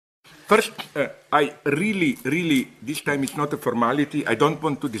First, I really, this time it's not a formality. I don't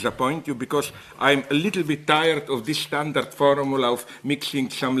want to disappoint you because I'm a little bit tired of this standard formula of mixing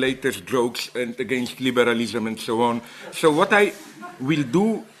some latest jokes and against liberalism and so on. So what I will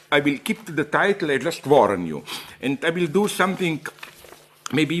do, I will keep to the title, I just warn you. And I will do something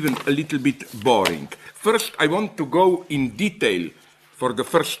maybe even a little bit boring. First, I want to go in detail for the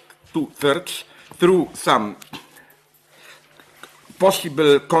first 2/3 through some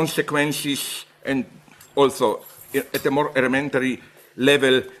possible consequences and also at a more elementary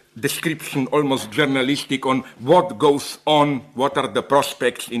level description, almost journalistic, on what goes on, what are the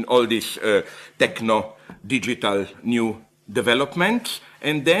prospects in all these techno-digital new developments.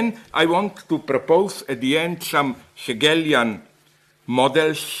 And then I want to propose at the end some Hegelian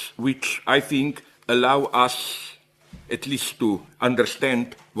models which I think allow us at least to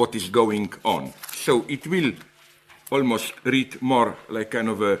understand what is going on. So it will almost read more like kind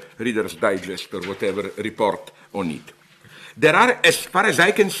of a Reader's Digest or whatever report on it. There are, as far as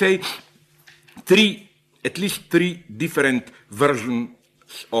I can say, at least three different versions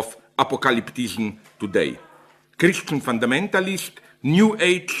of apocalypticism today. Christian fundamentalist, New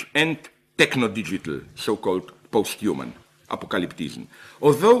Age, and techno-digital, so-called post-human apocalypticism.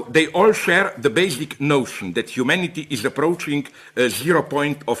 Although they all share the basic notion that humanity is approaching a 0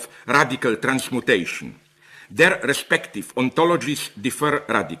 point of radical transmutation, their respective ontologies differ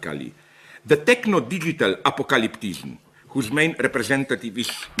radically. The techno-digital apocalypticism, whose main representative is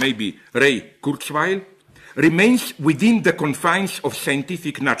maybe Ray Kurzweil, remains within the confines of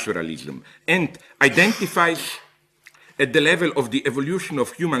scientific naturalism and identifies at the level of the evolution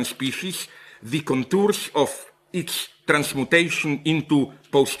of human species the contours of its transmutation into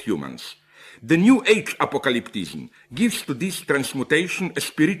post-humans. The New Age apocalypticism gives to this transmutation a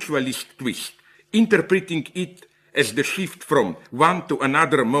spiritualist twist, interpreting it as the shift from one to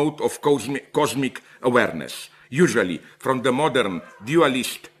another mode of cosmic awareness, usually from the modern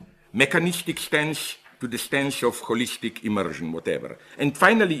dualist mechanistic stance to the stance of holistic immersion, whatever. And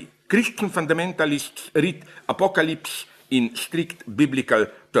finally, Christian fundamentalists read apocalypse in strict biblical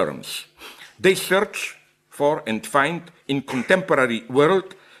terms. They search for and find in contemporary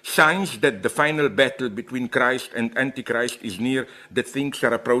world signs that the final battle between Christ and Antichrist is near, that things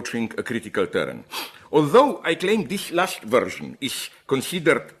are approaching a critical turn. Although I claim this last version is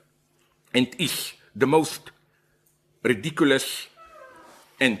considered and is the most ridiculous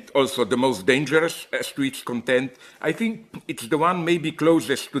and also the most dangerous as to its content, I think it's the one maybe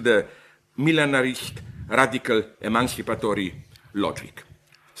closest to the millenarist, radical, emancipatory logic.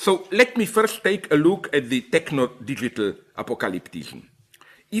 So let me first take a look at the techno-digital apocalypticism.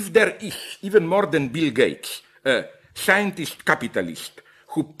 If there is, even more than Bill Gates, a scientist capitalist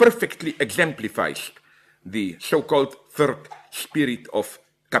who perfectly exemplifies the so-called third spirit of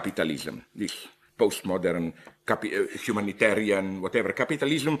capitalism, this postmodern, humanitarian, whatever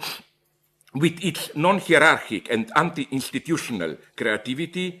capitalism, with its non-hierarchic and anti-institutional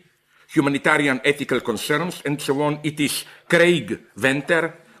creativity, humanitarian ethical concerns, and so on, it is Craig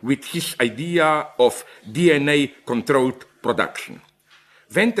Venter with his idea of DNA-controlled production.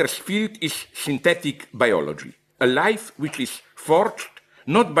 Venter's field is synthetic biology, a life which is forged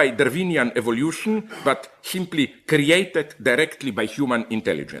not by Darwinian evolution, but simply created directly by human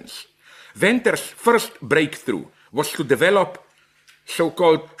intelligence. Venter's first breakthrough was to develop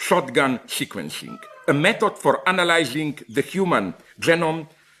so-called shotgun sequencing, a method for analyzing the human genome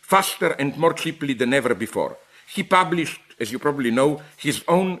faster and more cheaply than ever before. He published, as you probably know, his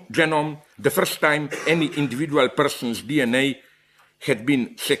own genome, the first time any individual person's DNA had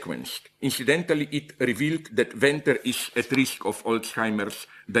been sequenced. Incidentally, it revealed that Venter is at risk of Alzheimer's,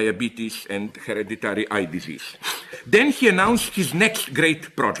 diabetes, and hereditary eye disease. Then he announced his next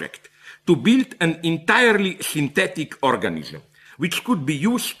great project, to build an entirely synthetic organism, which could be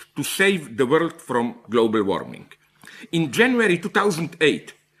used to save the world from global warming. In January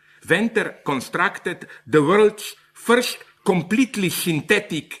 2008, Venter constructed the world's first completely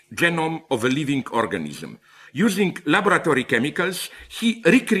synthetic genome of a living organism. Using laboratory chemicals, he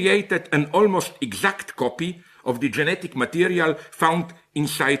recreated an almost exact copy of the genetic material found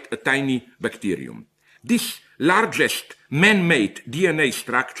inside a tiny bacterium. This largest man-made DNA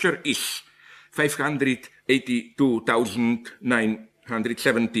structure is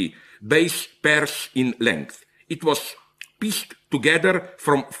 582,970 base pairs in length. It was pieced together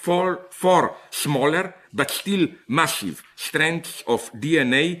from four smaller but still massive strands of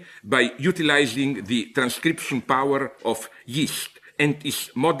DNA by utilizing the transcription power of yeast, and is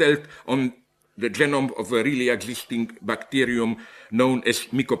modeled on the genome of a really existing bacterium known as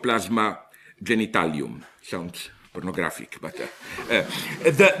Mycoplasma genitalium. Sounds pornographic, but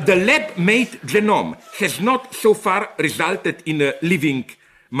the lab-made genome has not so far resulted in a living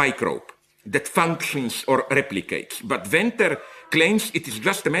microbe that functions or replicates, but Venter claims it is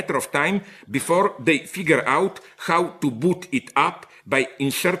just a matter of time before they figure out how to boot it up by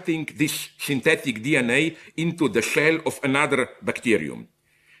inserting this synthetic DNA into the shell of another bacterium.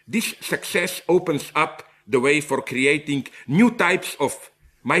 This success opens up the way for creating new types of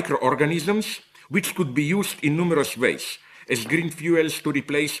microorganisms which could be used in numerous ways, as green fuels to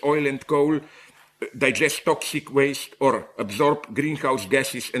replace oil and coal, digest toxic waste, or absorb greenhouse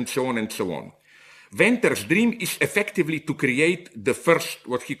gases, and so on and so on. Venter's dream is effectively to create the first,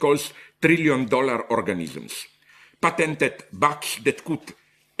 what he calls, trillion-dollar organisms, patented bugs that could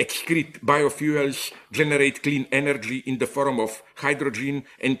excrete biofuels, generate clean energy in the form of hydrogen,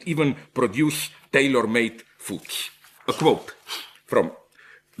 and even produce tailor-made foods. A quote from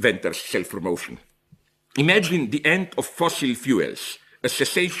Venter's self-promotion. Imagine the end of fossil fuels, a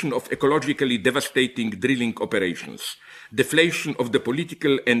cessation of ecologically devastating drilling operations, deflation of the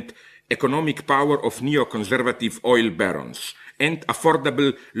political and economic power of neoconservative oil barons, and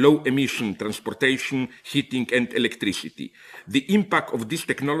affordable low-emission transportation, heating, and electricity. The impact of this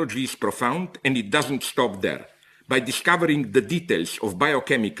technology is profound, and it doesn't stop there. By discovering the details of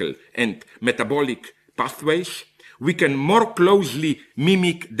biochemical and metabolic pathways, we can more closely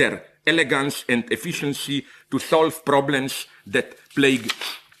mimic their elegance and efficiency to solve problems that plague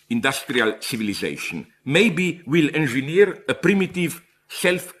industrial civilization. Maybe we'll engineer a primitive,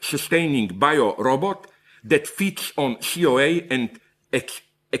 self-sustaining biorobot that feeds on CoA and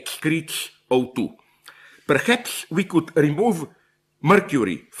excretes O2. Perhaps we could remove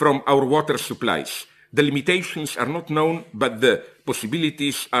mercury from our water supplies. The limitations are not known, but the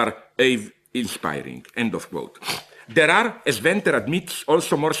possibilities are awe-inspiring. End of quote. There are, as Venter admits,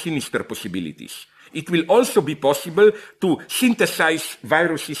 also more sinister possibilities. It will also be possible to synthesize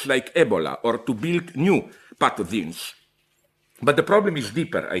viruses like Ebola or to build new pathogens. But the problem is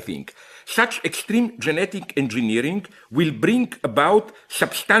deeper, I think. Such extreme genetic engineering will bring about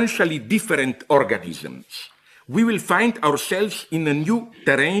substantially different organisms. We will find ourselves in a new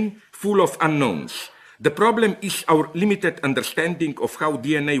terrain full of unknowns. The problem is our limited understanding of how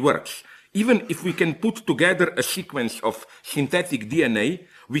DNA works. Even if we can put together a sequence of synthetic DNA,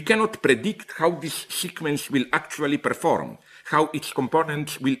 we cannot predict how this sequence will actually perform, how its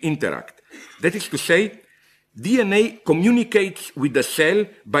components will interact. That is to say, DNA communicates with the cell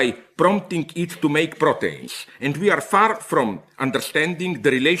by prompting it to make proteins, and we are far from understanding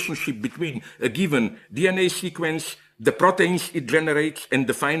the relationship between a given DNA sequence, the proteins it generates, and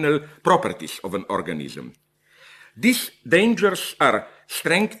the final properties of an organism. These dangers are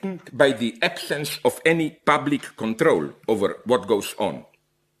strengthened by the absence of any public control over what goes on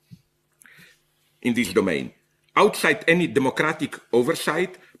in this domain. Outside any democratic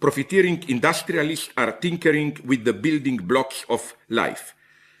oversight, profiteering industrialists are tinkering with the building blocks of life.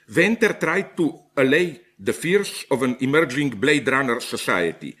 Venter tried to allay the fears of an emerging Blade Runner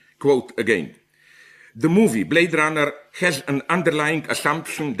society. Quote again, "The movie Blade Runner has an underlying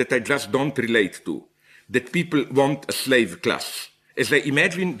assumption that I just don't relate to, that people want a slave class. As I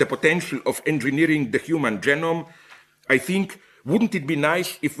imagine the potential of engineering the human genome, I think, wouldn't it be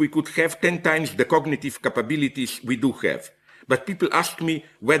nice if we could have 10 times the cognitive capabilities we do have? But people ask me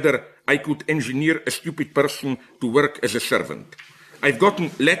whether I could engineer a stupid person to work as a servant. I've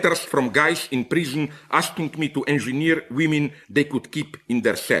gotten letters from guys in prison asking me to engineer women they could keep in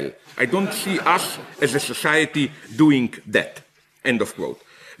their cell. I don't see us as a society doing that." End of quote.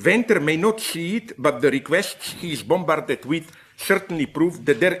 Venter may not see it, but the requests he is bombarded with certainly prove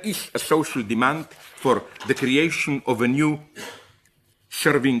that there is a social demand for the creation of a new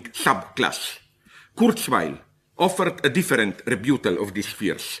serving subclass. Kurzweil offered a different rebuttal of these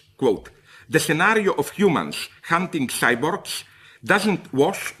fears. Quote, "The scenario of humans hunting cyborgs doesn't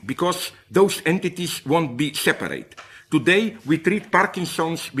wash because those entities won't be separate. Today, we treat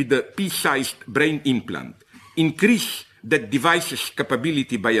Parkinson's with a pea-sized brain implant, increase that device's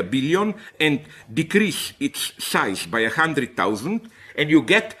capability by 1 billion and decrease its size by 100,000, and you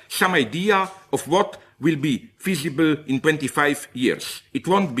get some idea of what will be feasible in 25 years. It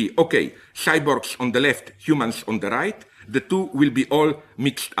won't be, okay, cyborgs on the left, humans on the right. The two will be all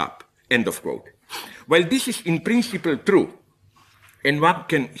mixed up." End of quote. While this is in principle true, and one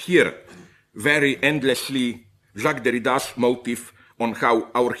can hear very endlessly Jacques Derrida's motive on how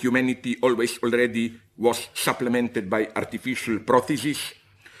our humanity always already was supplemented by artificial prostheses,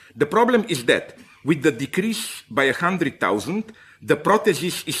 the problem is that with the decrease by 100,000, The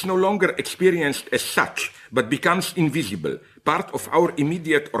prothesis is no longer experienced as such, but becomes invisible, part of our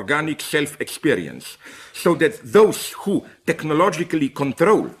immediate organic self-experience, so that those who technologically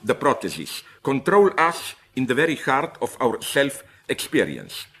control the prothesis control us in the very heart of our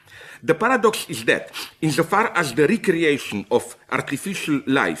self-experience. The paradox is that, insofar as the recreation of artificial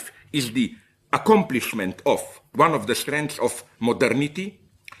life is the accomplishment of one of the strengths of modernity,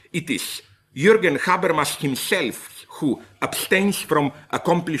 it is Jürgen Habermas himself who abstains from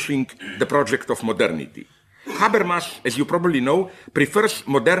accomplishing the project of modernity. Habermas, as you probably know, prefers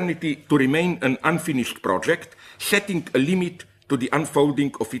modernity to remain an unfinished project, setting a limit to the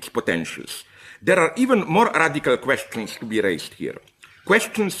unfolding of its potentials. There are even more radical questions to be raised here.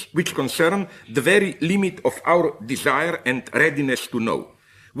 Questions which concern the very limit of our desire and readiness to know.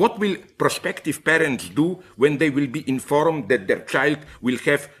 What will prospective parents do when they will be informed that their child will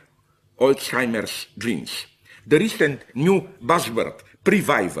have Alzheimer's genes? The recent new buzzword,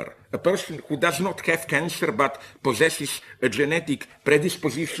 previvor, a person who does not have cancer but possesses a genetic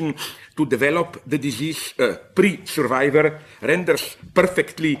predisposition to develop the disease, pre-survivor, renders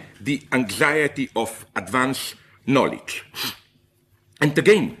perfectly the anxiety of advanced knowledge. And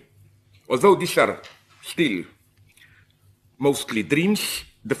again, although these are still mostly dreams,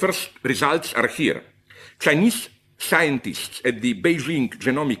 the first results are here. Chinese scientists at the Beijing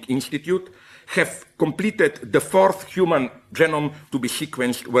Genomic Institute have completed the 4th human genome to be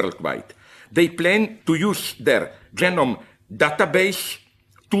sequenced worldwide. They plan to use their genome database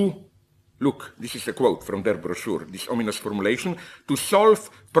to, look, this is a quote from their brochure, this ominous formulation, to solve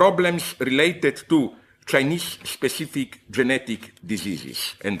problems related to Chinese-specific genetic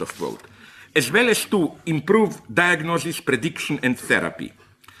diseases, end of quote, as well as to improve diagnosis, prediction, and therapy.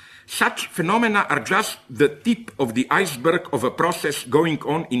 Such phenomena are just the tip of the iceberg of a process going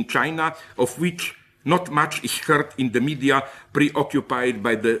on in China, of which not much is heard in the media, preoccupied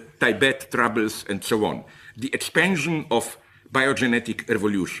by the Tibet troubles and so on. The expansion of biogenetic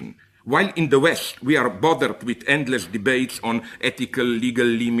revolution. While in the West we are bothered with endless debates on ethical, legal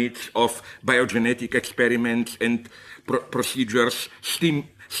limits of biogenetic experiments and procedures,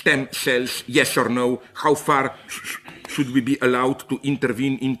 stem cells, yes or no, how far should we be allowed to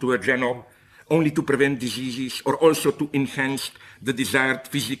intervene into a genome, only to prevent diseases or also to enhance the desired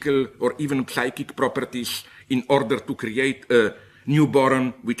physical or even psychic properties in order to create a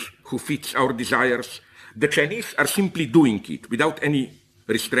newborn who fits our desires. The Chinese are simply doing it without any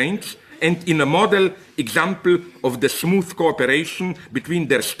restraints and in a model example of the smooth cooperation between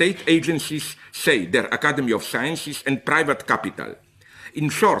their state agencies, say their Academy of Sciences, and private capital. In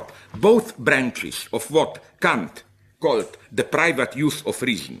short, both branches of what Kant called the private use of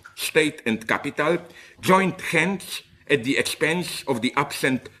reason, state and capital, joined hands at the expense of the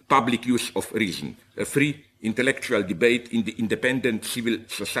absent public use of reason, a free intellectual debate in the independent civil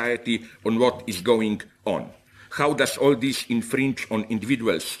society on what is going on. How does all this infringe on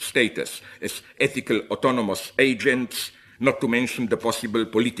individuals' status as ethical autonomous agents, not to mention the possible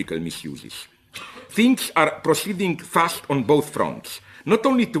political misuses? Things are proceeding fast on both fronts. Not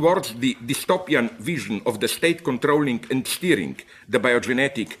only towards the dystopian vision of the state controlling and steering the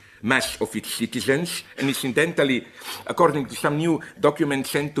biogenetic mass of its citizens, and incidentally, according to some new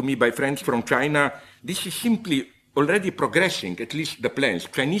documents sent to me by friends from China, this is simply already progressing, at least the plans.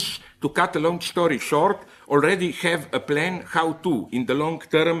 Chinese, to cut a long story short, already have a plan how to, in the long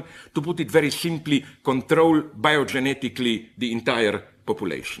term, to put it very simply, control biogenetically the entire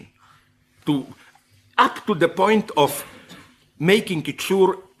population. Up to the point of making it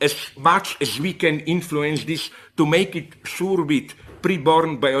sure as much as we can influence this to make it sure with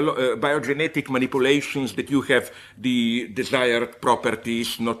preborn biogenetic manipulations that you have the desired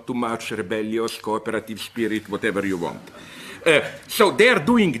properties, not too much rebellious, cooperative spirit, whatever you want. So they are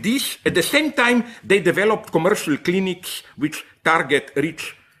doing this. At the same time, they developed commercial clinics which target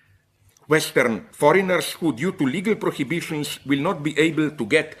rich Western foreigners who, due to legal prohibitions, will not be able to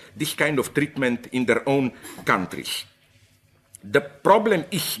get this kind of treatment in their own countries. The problem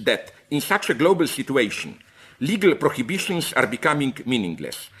is that in such a global situation, legal prohibitions are becoming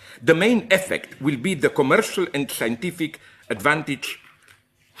meaningless. The main effect will be the commercial and scientific advantage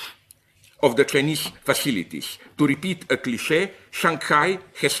of the Chinese facilities. To repeat a cliché, Shanghai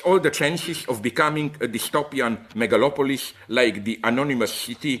has all the chances of becoming a dystopian megalopolis like the anonymous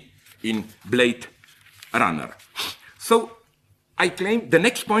city in Blade Runner. So I claim the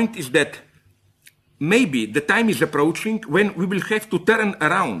next point is that maybe the time is approaching when we will have to turn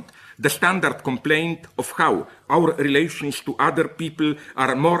around the standard complaint of how our relations to other people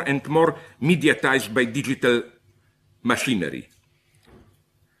are more and more mediatized by digital machinery.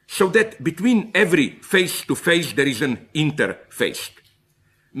 so that between every face-to-face there is an interface.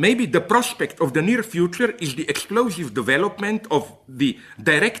 Maybe the prospect of the near future is the explosive development of the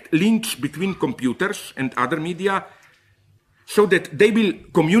direct links between computers and other media, so that they will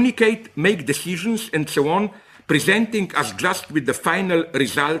communicate, make decisions, and so on, presenting us just with the final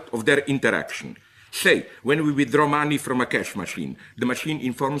result of their interaction. Say, when we withdraw money from a cash machine, the machine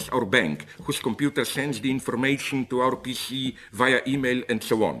informs our bank, whose computer sends the information to our PC via email, and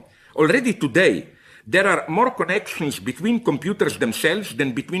so on. Already today, there are more connections between computers themselves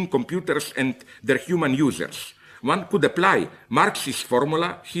than between computers and their human users. One could apply Marx's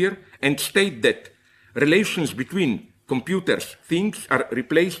formula here and state that relations between computers, things, are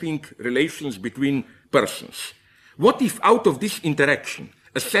replacing relations between persons. What if out of this interaction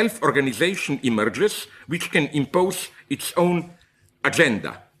a self-organization emerges which can impose its own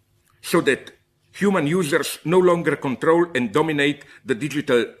agenda, so that human users no longer control and dominate the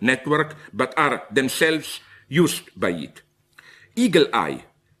digital network, but are themselves used by it? Eagle Eye,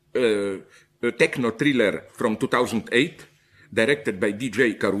 a techno thriller from 2008, directed by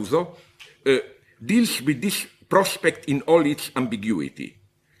DJ Caruso, deals with this prospect in all its ambiguity.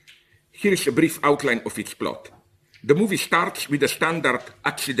 Here is a brief outline of its plot. The movie starts with a standard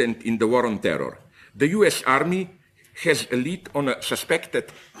accident in the war on terror. The US Army has a lead on a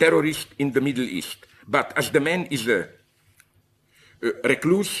suspected terrorist in the Middle East. But as the man is a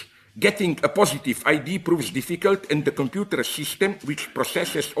recluse, getting a positive ID proves difficult, and the computer system, which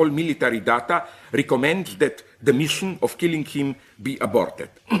processes all military data, recommends that the mission of killing him be aborted.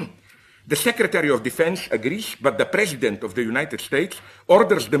 The Secretary of Defense agrees, but the President of the United States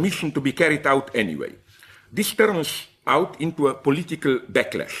orders the mission to be carried out anyway. This turns out into a political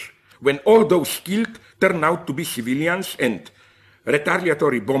backlash, when all those killed turn out to be civilians and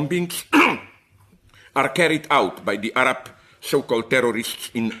retaliatory bombings are carried out by the Arab so-called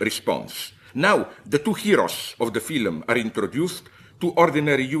terrorists in response. Now, the two heroes of the film are introduced, two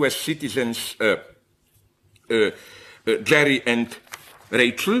ordinary US citizens, Jerry and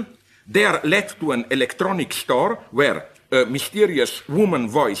Rachel. They are led to an electronic store where a mysterious woman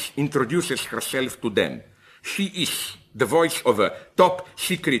voice introduces herself to them. She is the voice of a top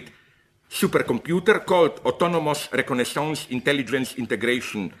secret supercomputer called Autonomous Reconnaissance Intelligence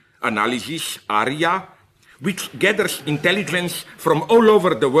Integration Analysis, ARIA, which gathers intelligence from all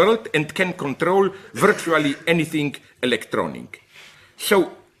over the world and can control virtually anything electronic.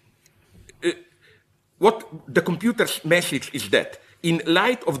 So, what the computer's message is that, in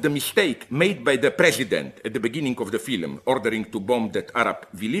light of the mistake made by the president at the beginning of the film, ordering to bomb that Arab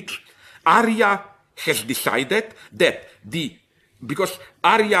village, ARIA has decided that because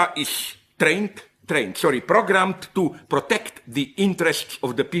ARIA is programmed to protect the interests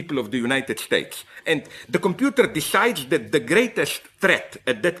of the people of the United States. And the computer decides that the greatest threat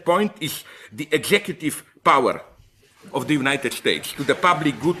at that point is the executive power of the United States to the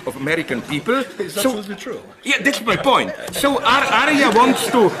public good of American people. It's absolutely true. Yeah, that's my point. So ARIA wants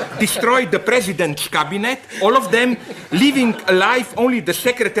to destroy the president's cabinet, all of them, leaving alive only the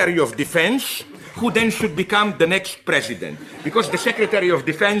Secretary of Defense, who then should become the next president. Because the Secretary of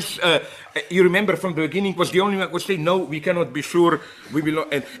Defense, you remember from the beginning, was the only one who would say, no, we cannot be sure, we will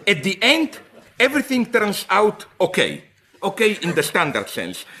not. And at the end, everything turns out okay. Okay in the standard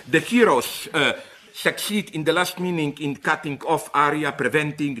sense. The heroes succeed in the last meaning in cutting off ARIA,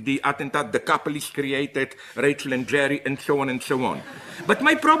 preventing the attentat, the couple is created, Rachel and Jerry, and so on and so on. But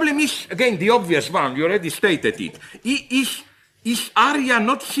my problem is, again, the obvious one, you already stated it. Is ARIA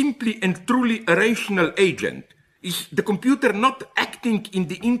not simply and truly a rational agent? Is the computer not acting in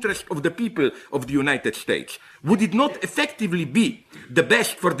the interest of the people of the United States? Would it not effectively be the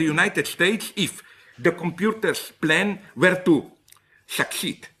best for the United States if the computer's plan were to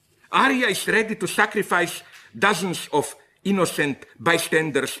succeed? ARIA is ready to sacrifice dozens of innocent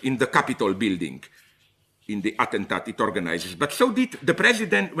bystanders in the Capitol building, in the attentat it organizes. But so did the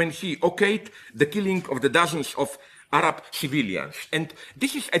president when he okayed the killing of the dozens of Arab civilians. And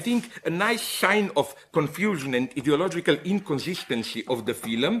this is, I think, a nice sign of confusion and ideological inconsistency of the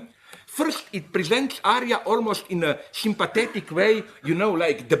film. First, it presents ARIA almost in a sympathetic way, you know,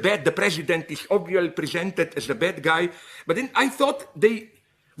 like the president is obviously presented as a bad guy. But then I thought they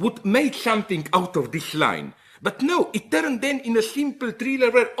would make something out of this line. But no, it turned then in a simple thriller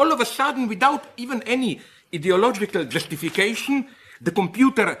where all of a sudden, without even any ideological justification, the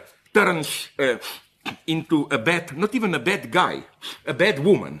computer turns into a bad, not even a bad guy, a bad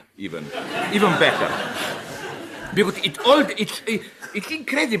woman even better. Because it's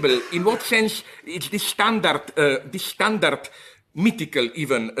incredible in what sense it's this standard mythical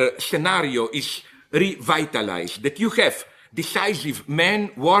even scenario is revitalized, that you have decisive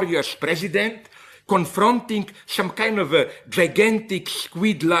man, warriors, president, confronting some kind of a gigantic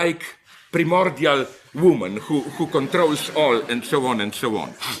squid-like primordial woman who controls all, and so on and so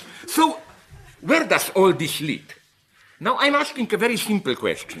on. So where does all this lead? Now I'm asking a very simple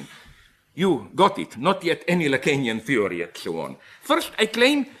question. You got it, not yet any Lacanian theory and so on. First, I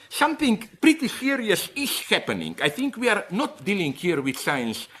claim something pretty serious is happening. I think we are not dealing here with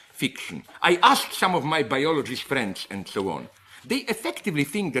science fiction. I asked some of my biologist friends and so on. They effectively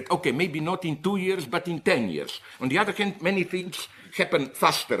think that, okay, maybe not in 2 years, but in 10 years. On the other hand, many things happen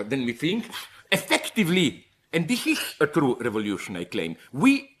faster than we think. Effectively, and this is a true revolution, I claim,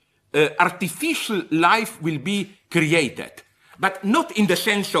 artificial life will be created. But not in the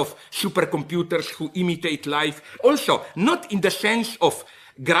sense of supercomputers who imitate life. Also, not in the sense of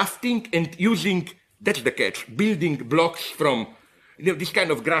grafting and using, that's the catch, building blocks from, this kind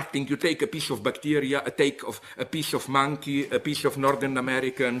of grafting. You take a piece of bacteria, a piece of monkey, a piece of Northern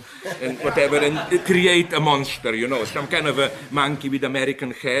American, and whatever, and create a monster, some kind of a monkey with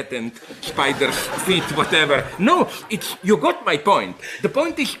American head and spider's feet, whatever. No, you got my point. The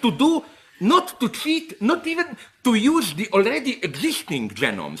point is to do, not to cheat, not even to use the already existing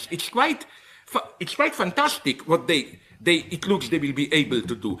genomes. It's quite fantastic what it looks they will be able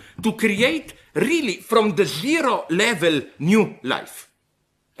to do. To create really from the zero level new life.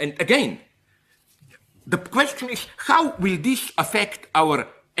 And again, the question is, how will this affect our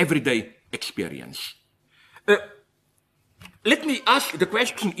everyday experience? Let me ask the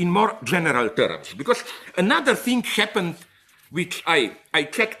question in more general terms, because another thing happened which I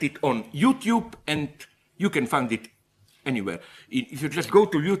checked it on YouTube, and you can find it anywhere. If you just go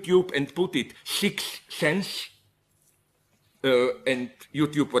to YouTube and put it 6th Sense, and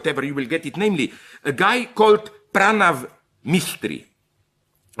YouTube, whatever, you will get it. Namely, a guy called Pranav Mistry,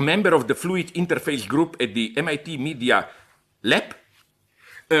 a member of the Fluid Interface Group at the MIT Media Lab,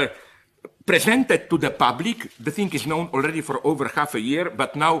 presented to the public. The thing is known already for over half a year,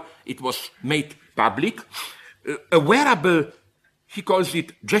 but now it was made public. A wearable, he calls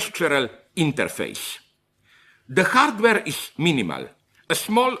it gestural interface. The hardware is minimal. A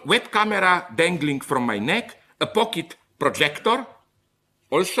small web camera dangling from my neck, a pocket projector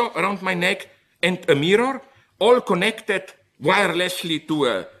also around my neck, and a mirror, all connected wirelessly to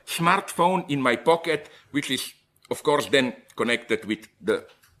a smartphone in my pocket, which is, of course, then connected with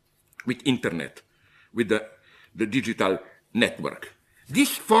internet, with the digital network. This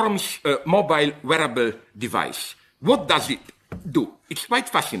forms a mobile wearable device. What does it do? It's quite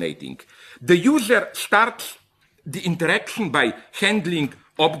fascinating. The user starts the interaction by handling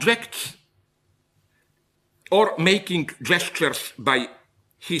objects or making gestures by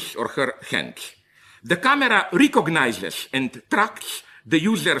his or her hands. The camera recognizes and tracks the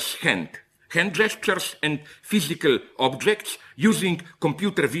user's hand gestures and physical objects using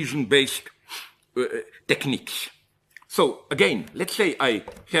computer vision-based techniques. So again, let's say I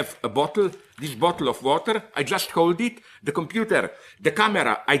have a bottle, this bottle of water, I just hold it, the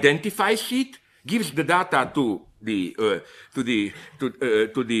camera identifies it, gives the data to the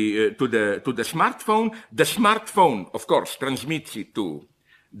smartphone. The smartphone, of course, transmits it to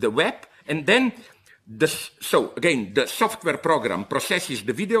the web, and then the software program processes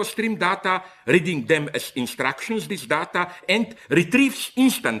the video stream data, reading them as instructions, this data, and retrieves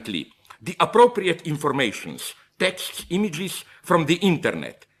instantly the appropriate informations, texts, images from the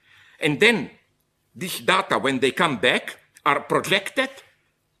internet. And then this data, when they come back, are projected.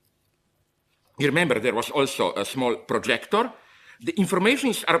 You remember there was also a small projector. The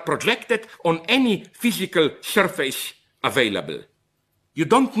informations are projected on any physical surface available. You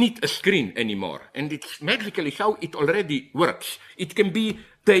don't need a screen anymore, and it's magically how it already works. It can be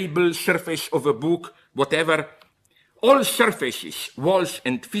table, surface of a book, whatever. All surfaces, walls,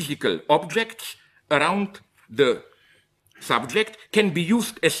 and physical objects around the subject can be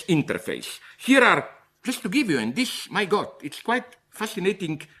used as interface. Here are, just to give you, and this, my God, it's quite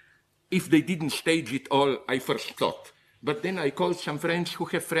fascinating. If they didn't stage it all, I first thought. But then I called some friends who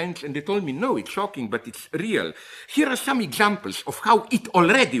have friends, and they told me, no, it's shocking, but it's real. Here are some examples of how it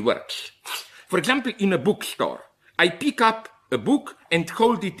already works. For example, in a bookstore, I pick up a book and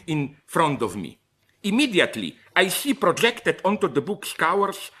hold it in front of me. Immediately, I see projected onto the book's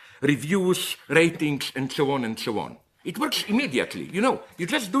covers reviews, ratings, and so on and so on. It works immediately. You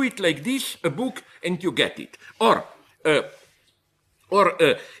just do it like this, a book, and you get it. Or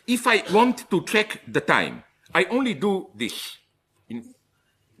if I want to check the time, I only do this,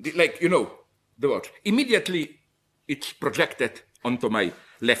 the watch. Immediately, it's projected onto my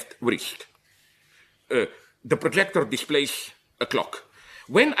left wrist. The projector displays a clock.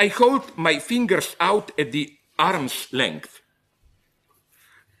 When I hold my fingers out at the arm's length,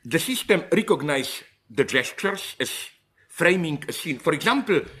 the system recognizes the gestures as framing a scene. For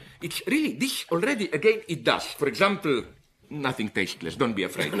example, it's really, this already, again, it does. For example, nothing tasteless, don't be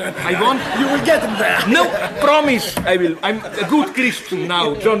afraid. I want... You will get them there. No, promise, I will. I'm a good Christian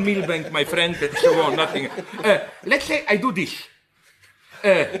now, John Milbank, my friend, and so on, nothing. Let's say I do this.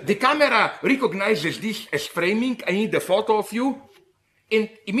 The camera recognizes this as framing. I need a photo of you. And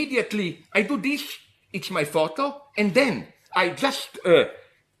immediately I do this. It's my photo. And then I just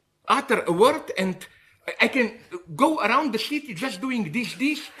utter a word and I can go around the city just doing this.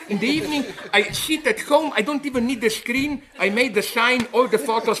 In the evening, I sit at home. I don't even need a screen. I made the sign. All the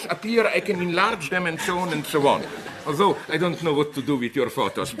photos appear. I can enlarge them and so on and so on. Although I don't know what to do with your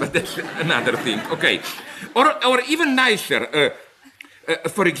photos, but that's another thing. Okay. Or even nicer.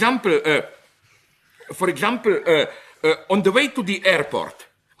 For example, on the way to the airport,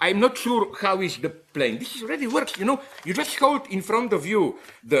 I'm not sure how is the plane. This already works, you know. You just hold in front of you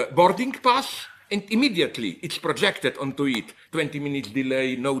the boarding pass, and immediately it's projected onto it. 20 minutes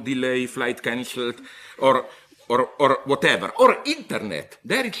delay, no delay, flight cancelled, or whatever. Or internet.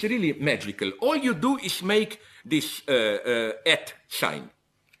 There it's really magical. All you do is make this at sign.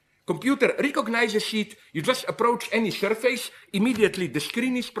 Computer recognizes it, you just approach any surface, immediately the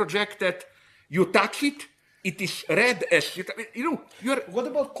screen is projected, you touch it, it is read as, you're... What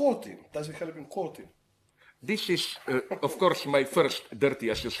about quoting? Does it help in quoting? This is, of course, my first dirty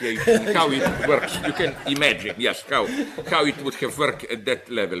association, how it works. You can imagine, yes, how it would have worked at that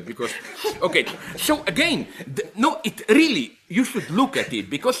level, because, okay, so again, it really, you should look at it,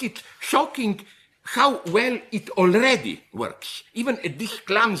 because it's shocking how well it already works, even at this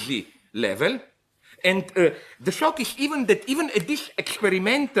clumsy level. And the shock is even that even at this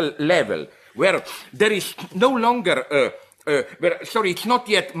experimental level, where there is no longer, it's not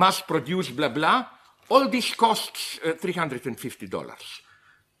yet mass-produced, blah, blah, all this costs $350.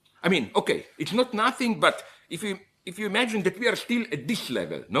 I mean, okay, it's not nothing, but if you imagine that we are still at this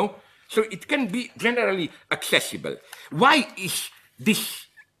level, no? So it can be generally accessible. Why is this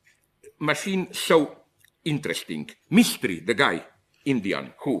machine so interesting? Mystery, the guy,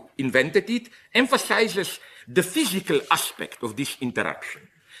 Indian, who invented it, emphasizes the physical aspect of this interaction.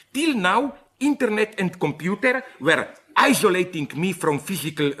 Till now, internet and computer were isolating me from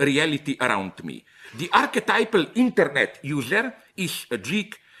physical reality around me. The archetypal internet user is a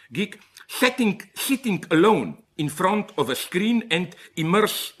geek sitting alone in front of a screen and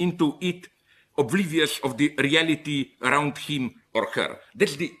immersed into it, oblivious of the reality around him or her.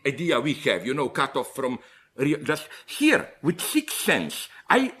 That's the idea we have, cut off from just here, with sixth sense,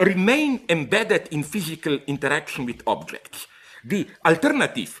 I remain embedded in physical interaction with objects. The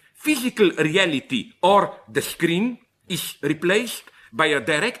alternative, physical reality or the screen, is replaced by a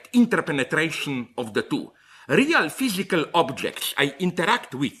direct interpenetration of the two. Real physical objects I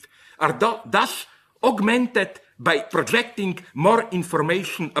interact with are thus augmented by projecting more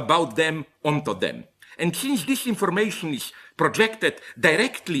information about them onto them. And since this information is projected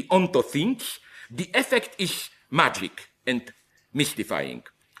directly onto things, the effect is magic and mystifying.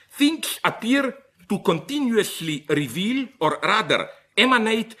 Things appear to continuously reveal, or rather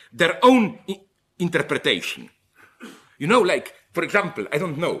emanate, their own interpretation. Like, for example, I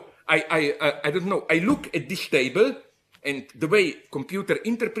don't know. I look at this table, and the way computer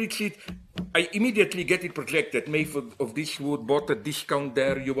interprets it, I immediately get it projected. Made of this wood, bought at discount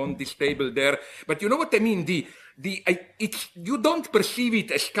there, you want this table there. But you know what I mean? You don't perceive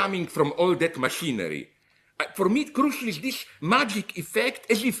it as coming from all that machinery. For me, crucial is this magic effect,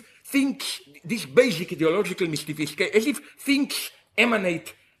 as if things, this basic ideological mystification, as if things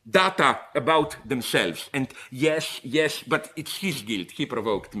emanate data about themselves. And yes, but it's his guilt. He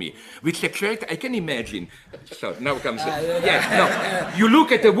provoked me. With sexuality, I can imagine. So now comes... You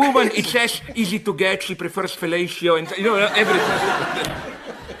look at a woman, it says, easy to get, she prefers fellatio, and everything.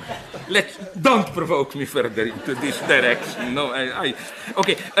 Don't provoke me further into this direction. No,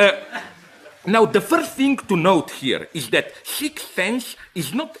 okay. Now, the first thing to note here is that sixth sense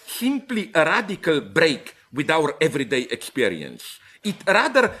is not simply a radical break with our everyday experience. It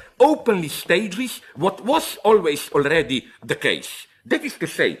rather openly stages what was always already the case. That is to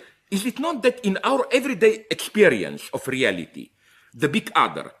say, is it not that in our everyday experience of reality, the big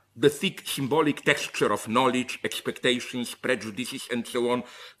other, the thick symbolic texture of knowledge, expectations, prejudices, and so on,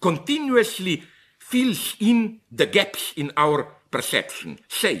 continuously fills in the gaps in our perception?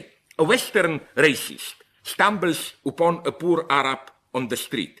 Say, a Western racist stumbles upon a poor Arab on the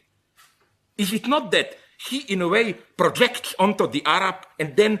street. Is it not that he, in a way, projects onto the Arab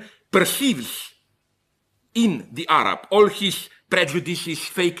and then perceives in the Arab all his prejudices,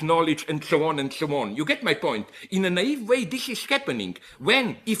 fake knowledge, and so on and so on. You get my point? In a naive way, this is happening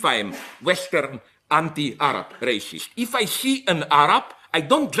when, if I am Western anti-Arab racist, if I see an Arab, I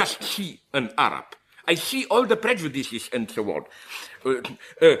don't just see an Arab. I see all the prejudices and so on.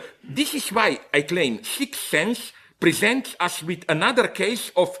 This is why I claim Sixth Sense presents us with another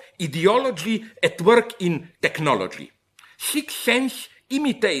case of ideology at work in technology. Sixth Sense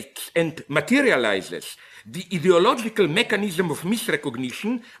imitates and materializes the ideological mechanism of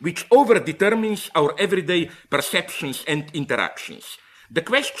misrecognition which overdetermines our everyday perceptions and interactions. The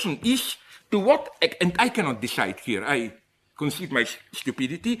question is, to what, and I cannot decide here, I concede my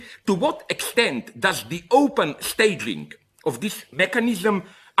stupidity, to what extent does the open staging of this mechanism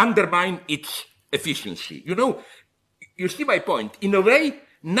undermine its efficiency? You see my point. In a way,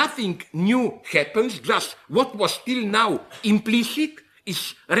 nothing new happens, just what was till now implicit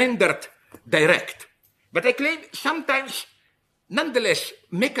is rendered direct. But I claim sometimes, nonetheless,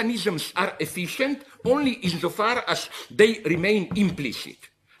 mechanisms are efficient only insofar as they remain implicit.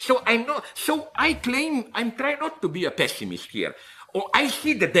 So I claim, I'm trying not to be a pessimist here. I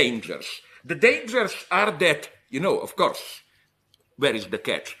see the dangers. The dangers are that, of course, where is the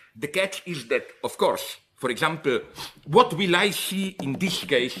catch? The catch is that, of course, for example, what will I see in this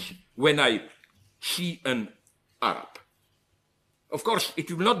case when I see an Arab? Of course, it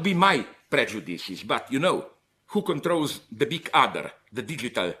will not be my prejudices, but who controls the big other, the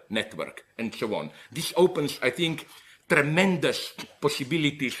digital network, and so on. This opens, I think, tremendous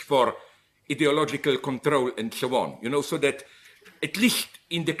possibilities for ideological control and so on. So that at least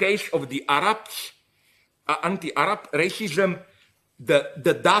in the case of the Arabs, anti-Arab racism,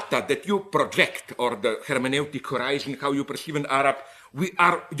 the data that you project, or the hermeneutic horizon, how you perceive an Arab,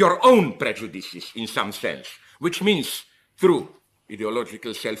 are your own prejudices in some sense, which means through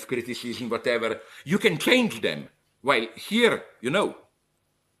ideological self-criticism, whatever, you can change them. While here,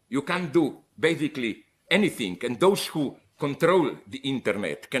 you can't do basically anything, and those who control the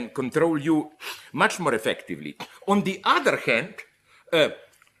internet can control you much more effectively. On the other hand,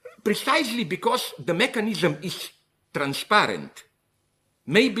 precisely because the mechanism is transparent,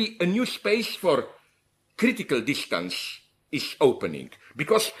 maybe a new space for critical distance is opening.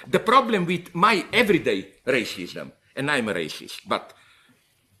 Because the problem with my everyday racism, and I'm a racist, but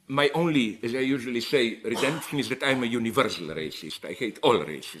my only, as I usually say, redemption is that I'm a universal racist. I hate all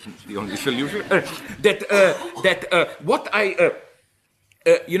racism. It's the only solution.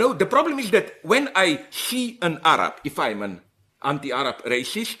 The problem is that when I see an Arab, if I'm an anti-Arab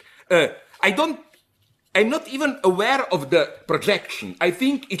racist, I'm not even aware of the projection. I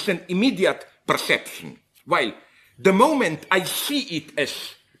think it's an immediate perception. While the moment I see it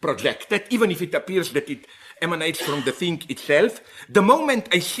as projected, even if it appears that it emanates from the thing itself, the moment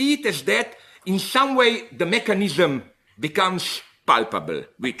I see it as that, in some way the mechanism becomes palpable,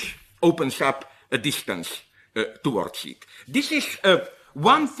 which opens up a distance towards it. This is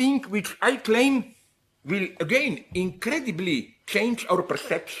one thing which I claim will, again, incredibly change our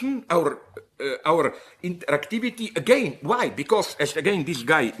perception, our interactivity. Again, why? Because, as again this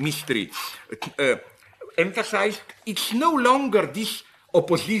guy, Mystery, emphasized, it's no longer this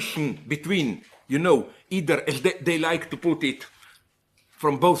opposition between, either, as they like to put it,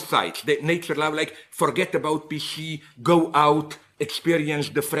 from both sides. The nature love, like, forget about PC, go out, experience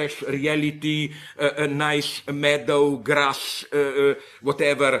the fresh reality, a nice meadow, grass,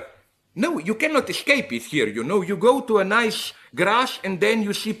 whatever. No, you cannot escape it here, You go to a nice grass and then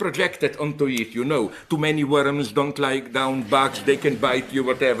you see projected onto it, Too many worms don't like down bugs, they can bite you,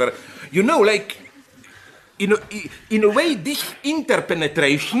 whatever. In a way, this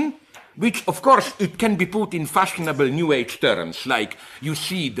interpenetration, which, of course, it can be put in fashionable New Age terms, like you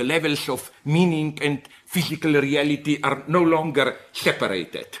see the levels of meaning and physical reality are no longer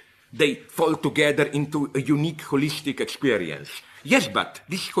separated. They fall together into a unique holistic experience. Yes, but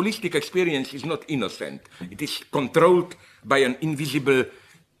this holistic experience is not innocent. It is controlled by an invisible,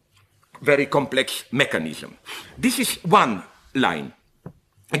 very complex mechanism. This is one line.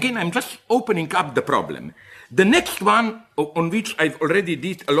 Again, I'm just opening up the problem. The next one, on which I've already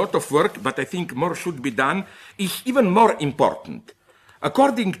did a lot of work, but I think more should be done, is even more important.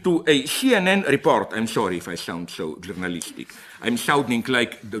 According to a CNN report, I'm sorry if I sound so journalistic, I'm sounding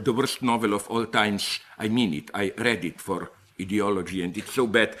like the worst novel of all times. I mean it. I read it for ideology, and it's so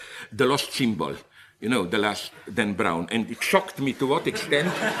bad. The Lost Symbol, The Last Dan Brown. And it shocked me to what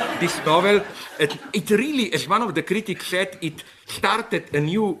extent this novel, it really, as one of the critics said, it started a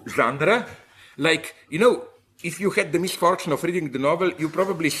new genre. Like, if you had the misfortune of reading the novel, you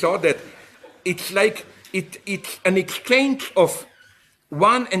probably saw that it's like, it's an exchange of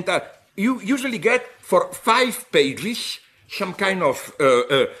one and you usually get for 5 pages some kind of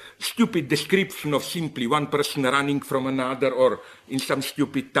stupid description of simply one person running from another or in some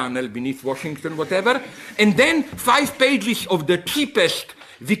stupid tunnel beneath Washington, whatever. And then 5 pages of the cheapest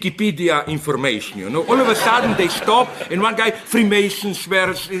Wikipedia information, you know. All of a sudden they stop and one guy, Freemasons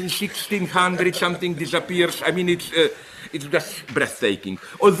were in 1600, something disappears. I mean, it's just breathtaking.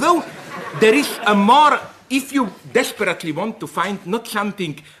 Although there is a more, if you desperately want to find not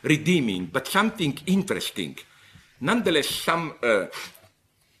something redeeming, but something interesting, nonetheless, some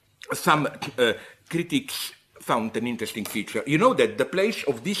critics found an interesting feature. You know that the place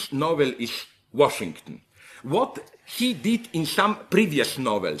of this novel is Washington. What he did in some previous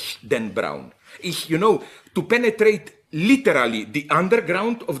novels, Dan Brown, is, you know, to penetrate literally the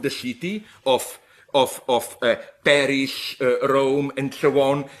underground of the city of Paris, Rome, and so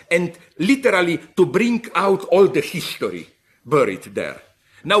on, and literally to bring out all the history buried there.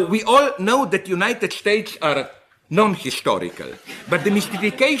 Now, we all know that United States are non-historical, but the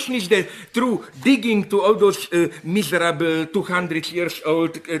mystification is that through digging to all those miserable 200 years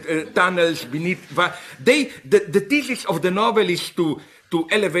old tunnels beneath, the thesis of the novel is to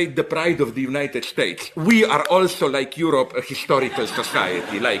elevate the pride of the United States. We are also, like Europe, a historical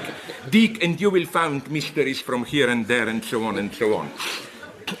society, like dig and you will find mysteries from here and there and so on and so on.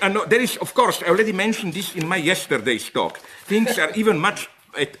 And there is, of course, I already mentioned this in my yesterday's talk, things are even much,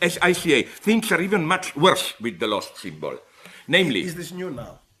 at ICA, things are even much worse with the lost symbol. Namely... Is this new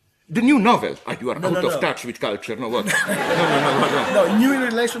now? The new novel. You are out of touch with culture. No, what? No, new in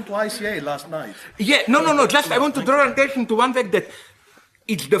relation to ICA last night. Yeah, no. Just I want to draw attention to one fact that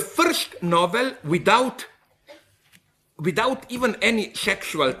it's the first novel without even any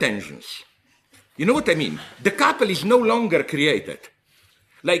sexual tensions. You know what I mean? The couple is no longer created.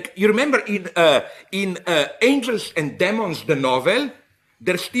 Like, you remember in Angels and Demons, the novel,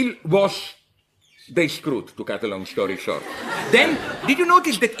 there still was, they screwed, to cut a long story short. Then, did you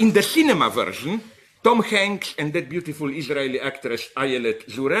notice that in the cinema version, Tom Hanks and that beautiful Israeli actress Ayelet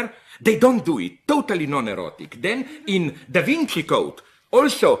Zurer, they don't do it, totally non-erotic. Then, in Da Vinci Code,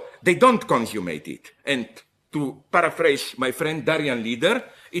 also, they don't consummate it. And to paraphrase my friend Darian Leader,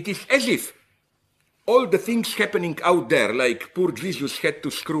 it is as if all the things happening out there, like poor Jesus had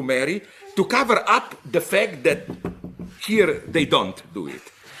to screw Mary, to cover up the fact that here they don't do it.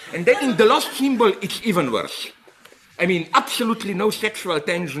 And then in The Lost Symbol, it's even worse. I mean, absolutely no sexual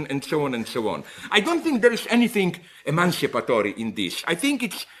tension and so on and so on. I don't think there is anything emancipatory in this. I think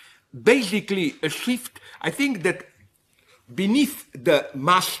it's basically a shift. I think that beneath the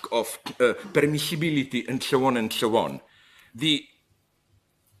mask of permissibility and so on, the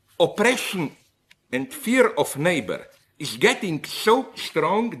oppression and fear of neighbor is getting so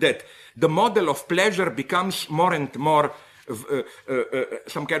strong that the model of pleasure becomes more and more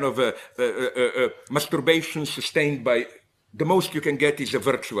some kind of masturbation sustained by the most you can get is a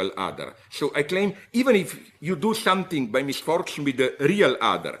virtual other. So I claim even if you do something by misfortune with a real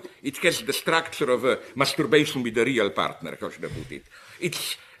other, it has the structure of a masturbation with a real partner, how should I put it?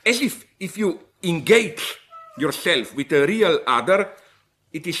 It's as if you engage yourself with a real other,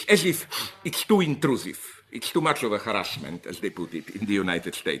 it is as if it's too intrusive. It's too much of a harassment, as they put it in the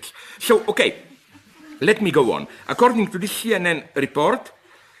United States. So, okay, let me go on. According to this CNN report,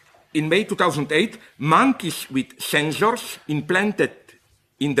 in May 2008, monkeys with sensors implanted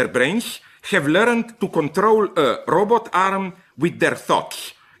in their brains have learned to control a robot arm with their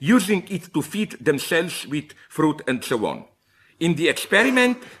thoughts, using it to feed themselves with fruit and so on. In the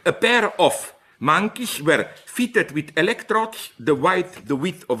experiment, a pair of monkeys were fitted with electrodes the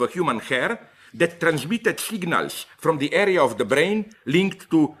width of a human hair that transmitted signals from the area of the brain linked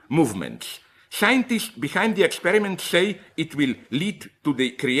to movements. Scientists behind the experiment say it will lead to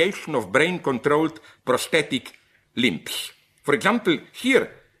the creation of brain-controlled prosthetic limbs. For example,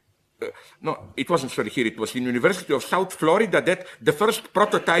 here, it wasn't here, it was in University of South Florida that the first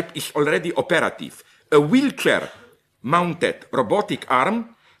prototype is already operative. A wheelchair-mounted robotic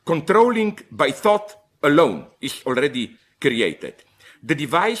arm controlling by thought alone is already created. The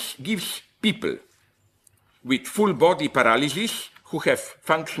device gives people with full body paralysis who have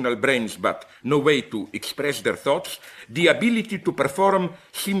functional brains but no way to express their thoughts, the ability to perform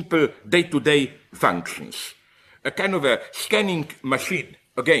simple day-to-day functions. A kind of a scanning machine,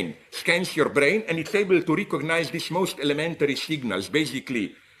 again, scans your brain and it's able to recognize these most elementary signals,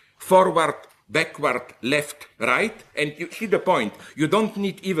 basically forward, backward, left, right, and you see the point. You don't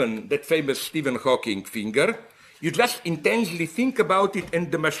need even that famous Stephen Hawking finger. You just intensely think about it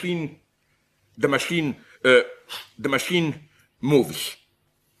and the machine moves.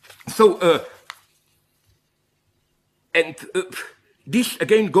 So, this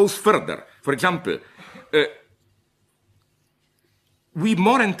again goes further. For example, we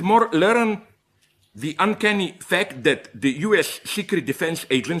more and more learn the uncanny fact that the US secret defense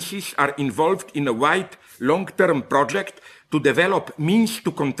agencies are involved in a wide, long-term project to develop means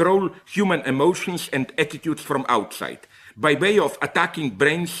to control human emotions and attitudes from outside, by way of attacking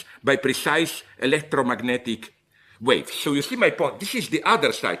brains by precise electromagnetic waves. So you see my point. This is the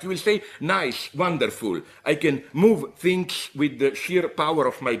other side. You will say, nice, wonderful. I can move things with the sheer power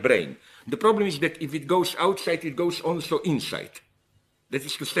of my brain. The problem is that if it goes outside, it goes also inside. That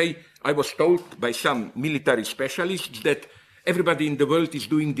is to say, I was told by some military specialists that everybody in the world is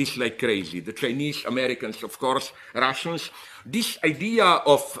doing this like crazy. The Chinese, Americans, of course, Russians. This idea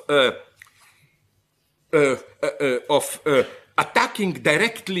of attacking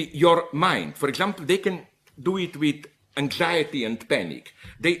directly your mind. For example, they can do it with anxiety and panic.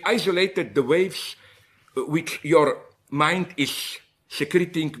 They isolated the waves which your mind is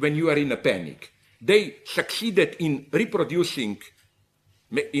secreting when you are in a panic. They succeeded in reproducing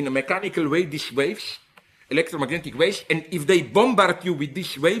in a mechanical way these waves, electromagnetic waves, and if they bombard you with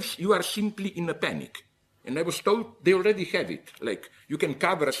these waves, you are simply in a panic. And I was told they already have it. Like, you can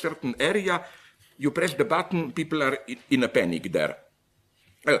cover a certain area, you press the button, people are in a panic there.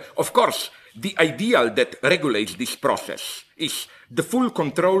 Of course, the ideal that regulates this process is the full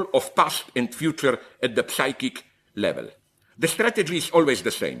control of past and future at the psychic level. The strategy is always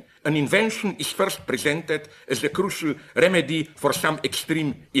the same. An invention is first presented as a crucial remedy for some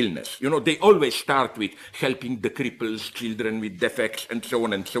extreme illness. You know, they always start with helping the cripples, children with defects, and so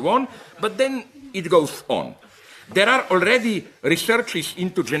on, but then it goes on. There are already researches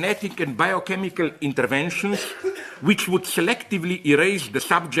into genetic and biochemical interventions which would selectively erase the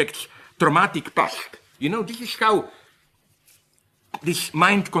subject's traumatic past. You know, this is how this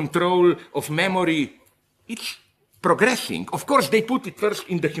mind control of memory, it's progressing. Of course, they put it first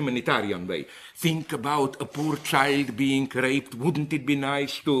in the humanitarian way. Think about a poor child being raped. Wouldn't it be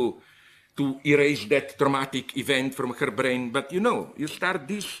nice to erase that traumatic event from her brain? But you know, you start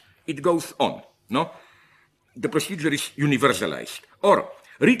this, it goes on. No? The procedure is universalized. Or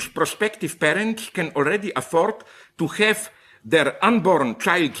rich prospective parents can already afford to have their unborn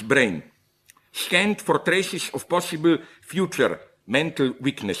child's brain scanned for traces of possible future mental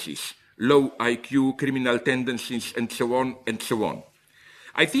weaknesses, low IQ, criminal tendencies, and so on and so on.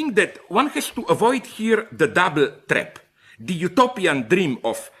 I think that one has to avoid here the double trap, the utopian dream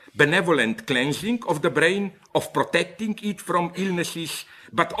of benevolent cleansing of the brain, of protecting it from illnesses,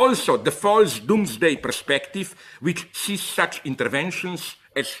 but also the false doomsday perspective which sees such interventions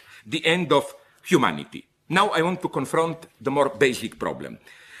as the end of humanity. Now I want to confront the more basic problem.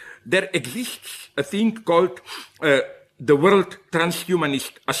 There exists a thing called the World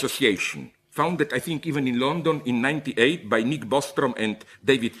Transhumanist Association, founded, I think, even in London in '98 by Nick Bostrom and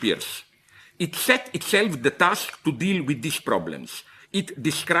David Pearce. It set itself the task to deal with these problems. It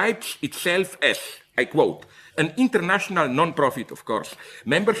describes itself as, I quote, an international non-profit, of course,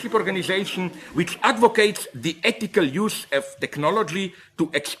 membership organization which advocates the ethical use of technology to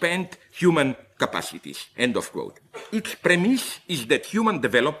expand human capacities, end of quote. Its premise is that human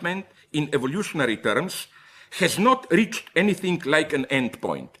development in evolutionary terms has not reached anything like an end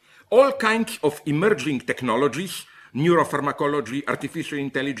point. All kinds of emerging technologies, neuropharmacology, artificial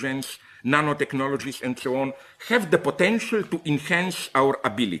intelligence, nanotechnologies, and so on, have the potential to enhance our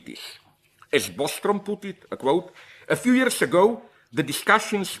abilities. As Bostrom put it, a quote, a few years ago, the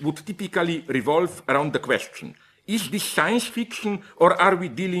discussions would typically revolve around the question, is this science fiction or are we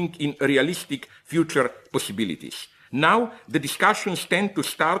dealing in realistic future possibilities? Now, the discussions tend to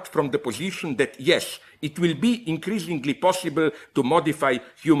start from the position that, yes, it will be increasingly possible to modify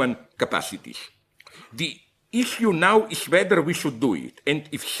human capacities. The issue now is whether we should do it, and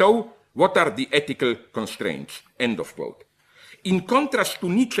if so, what are the ethical constraints? End of quote. In contrast to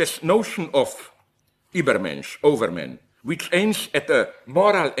Nietzsche's notion of Übermensch, Overman, which aims at a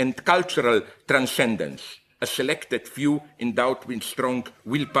moral and cultural transcendence, a selected few endowed with strong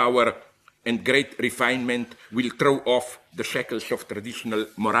willpower and great refinement will throw off the shackles of traditional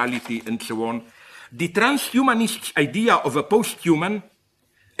morality and so on. The transhumanists' idea of a post-human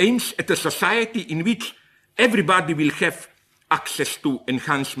aims at a society in which everybody will have access to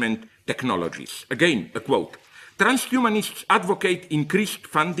enhancement technologies. Again, a quote. Transhumanists advocate increased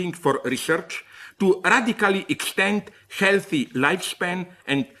funding for research to radically extend healthy lifespan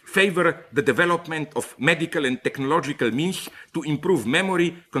and favor the development of medical and technological means to improve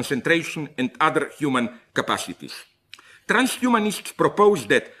memory, concentration, and other human capacities. transhumanists propose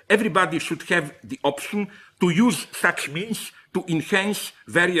that everybody should have the option to use such means to enhance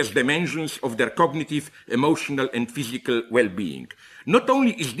various dimensions of their cognitive, emotional, and physical well-being. Not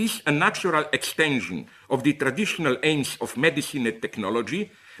only is this a natural extension of the traditional aims of medicine and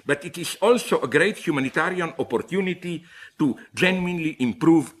technology, but it is also a great humanitarian opportunity to genuinely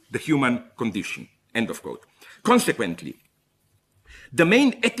improve the human condition. End of quote. Consequently, the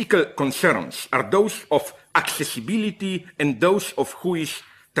main ethical concerns are those of accessibility and those of who is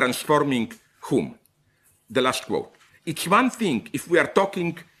transforming whom. The last quote. It's one thing if we are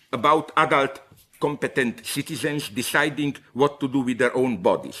talking about adult competent citizens deciding what to do with their own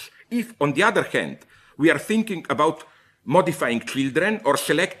bodies. If, on the other hand, we are thinking about modifying children or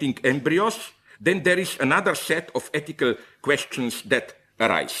selecting embryos, then there is another set of ethical questions that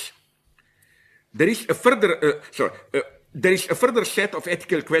arise. There is a further set of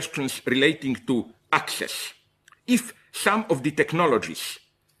ethical questions relating to access. If some of the technologies,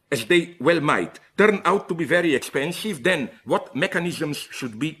 as they well might, turn out to be very expensive, then what mechanisms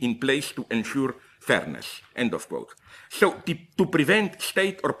should be in place to ensure fairness? End of quote. So to prevent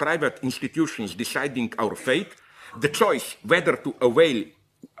state or private institutions deciding our fate, the choice whether to avail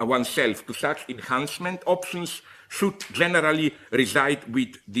oneself to such enhancement options should generally reside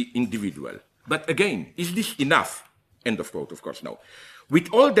with the individual. But again, is this enough? End of quote, of course, no. With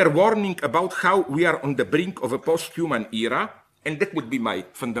all their warning about how we are on the brink of a post-human era, and that would be my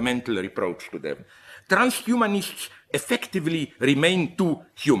fundamental reproach to them, transhumanists effectively remain too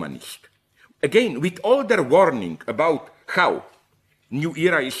humanist. Again, with all their warning about how new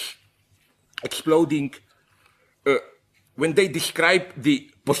era is exploding, when they describe the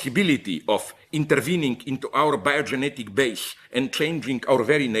possibility of intervening into our biogenetic base and changing our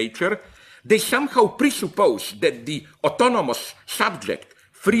very nature, they somehow presuppose that the autonomous subject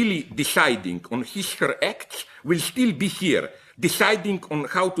freely deciding on his or her acts will still be here, deciding on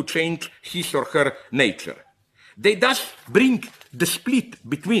how to change his or her nature. They thus bring the split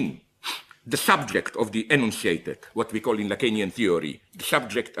between the subject of the enunciated, what we call in Lacanian theory, the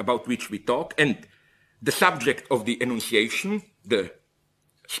subject about which we talk, and the subject of the enunciation, the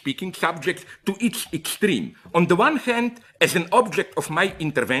speaking subject, to its extreme. On the one hand, as an object of my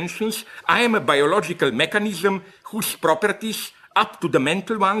interventions, I am a biological mechanism whose properties, up to the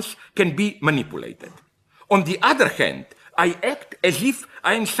mental ones, can be manipulated. On the other hand, I act as if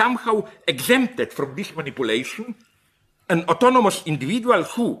I am somehow exempted from this manipulation, an autonomous individual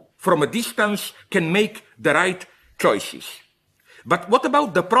who, from a distance, can make the right choices. But what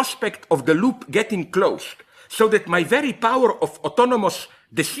about the prospect of the loop getting closed, so that my very power of autonomous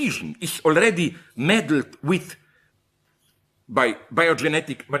decision is already meddled with by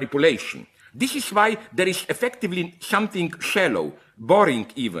biogenetic manipulation? This is why there is effectively something shallow, boring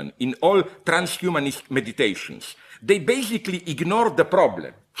even, in all transhumanist meditations. They basically ignore the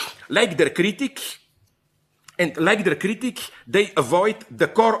problem. Like their critics, they avoid the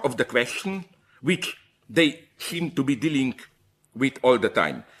core of the question, which they seem to be dealing with all the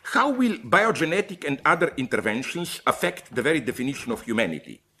time. How will biogenetic and other interventions affect the very definition of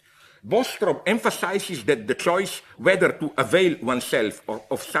humanity? Bostrom emphasizes that the choice whether to avail oneself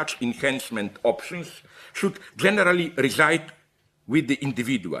of such enhancement options should generally reside with the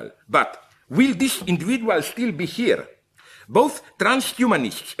individual. But will this individual still be here? Both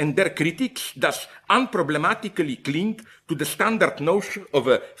transhumanists and their critics thus unproblematically cling to the standard notion of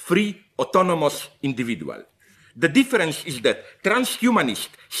a free, autonomous individual. The difference is that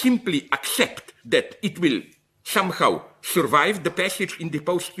transhumanists simply accept that it will somehow survive the passage in the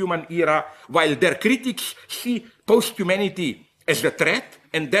post-human era, while their critics see post-humanity as a threat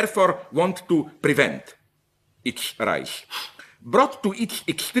and therefore want to prevent its rise. Brought to its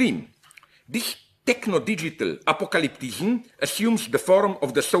extreme, this techno-digital apocalypticism assumes the form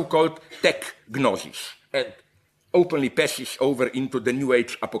of the so-called tech gnosis and openly passes over into the New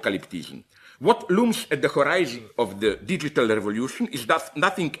Age apocalypticism. What looms at the horizon of the digital revolution is thus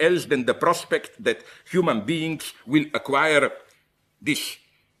nothing else than the prospect that human beings will acquire this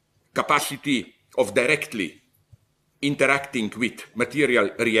capacity of directly interacting with material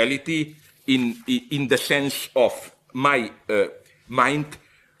reality in the sense of my mind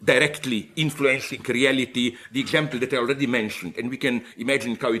directly influencing reality, the example that I already mentioned, and we can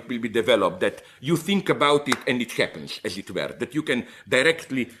imagine how it will be developed, that you think about it and it happens, as it were, that you can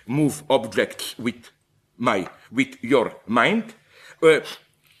directly move objects with your mind.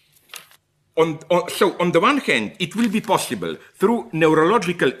 So on the one hand, it will be possible through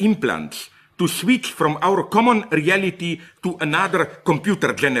neurological implants to switch from our common reality to another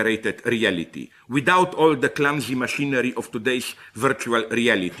computer-generated reality, without all the clumsy machinery of today's virtual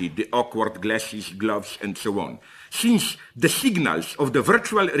reality, the awkward glasses, gloves, and so on. since the signals of the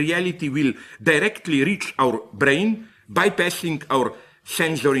virtual reality will directly reach our brain, bypassing our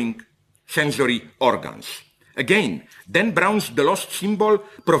sensory organs. Again, Dan Brown's The Lost Symbol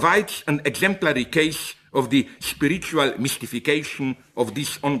provides an exemplary case of the spiritual mystification of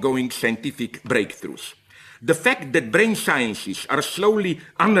these ongoing scientific breakthroughs. The fact that brain sciences are slowly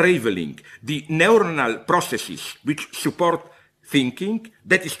unraveling the neuronal processes which support thinking,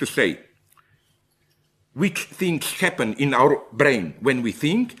 that is to say, which things happen in our brain when we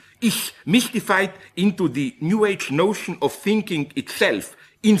think, is mystified into the New Age notion of thinking itself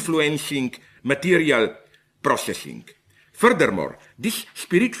influencing material processing. Furthermore, this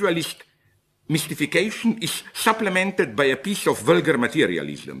spiritualist mystification is supplemented by a piece of vulgar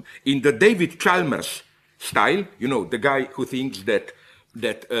materialism in the David Chalmers style, you know, the guy who thinks that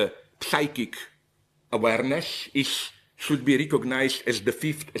psychic awareness should be recognized as the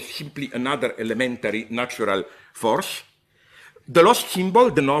fifth, as simply another elementary natural force. The Lost Symbol,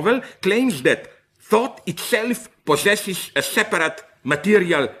 the novel, claims that thought itself possesses a separate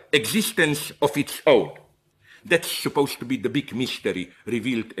material existence of its own. That's supposed to be the big mystery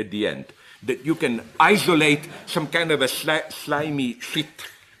revealed at the end, that you can isolate some kind of a slimy,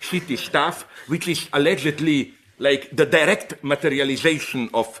 shitty stuff, which is allegedly like the direct materialization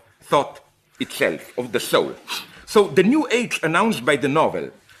of thought itself, of the soul. So the new age announced by the novel,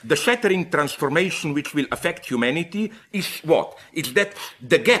 the shattering transformation which will affect humanity, is what? It's that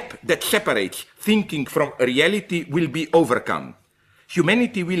the gap that separates thinking from reality will be overcome.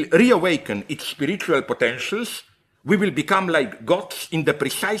 Humanity will reawaken its spiritual potentials. We will become like gods in the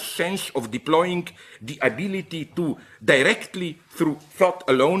precise sense of deploying the ability to directly, through thought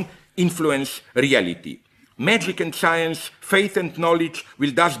alone, influence reality. Magic and science, faith and knowledge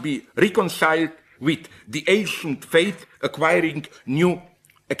will thus be reconciled with the ancient faith acquiring new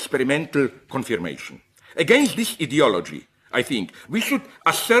experimental confirmation. Against this ideology, I think, we should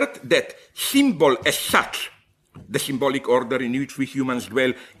assert that symbol as such, the symbolic order in which we humans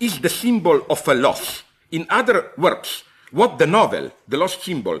dwell, is the symbol of a loss. In other words, what the novel, The Lost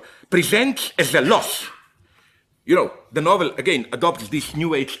Symbol, presents as a loss. You know, the novel, again, adopts this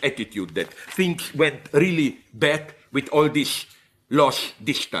New Age attitude that things went really bad with all this lost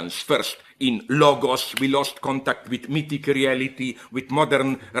distance. First, in Logos, we lost contact with mythic reality. With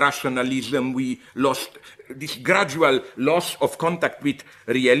modern rationalism, we lost this gradual loss of contact with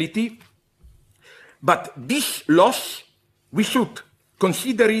reality. But this loss, we should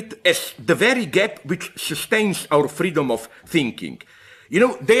consider it as the very gap which sustains our freedom of thinking. You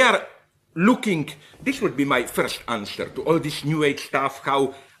know, they are looking, this would be my first answer to all this New Age stuff,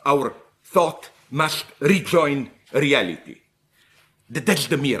 how our thought must rejoin reality. That's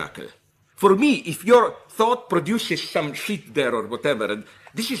the miracle. For me, if your thought produces some shit there or whatever,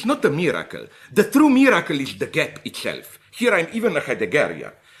 this is not a miracle. The true miracle is the gap itself. Here I'm even a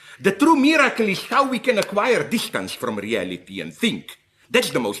Heideggerian. The true miracle is how we can acquire distance from reality and think.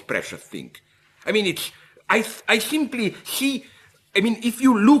 That's the most precious thing. I mean, I simply see, I mean, if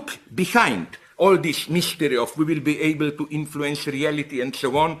you look behind all this mystery of we will be able to influence reality and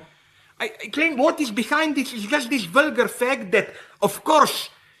so on, I claim what is behind this is just this vulgar fact that, of course,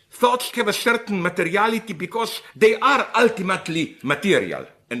 thoughts have a certain materiality because they are ultimately material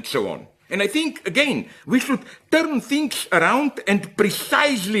and so on. And I think, again, we should turn things around and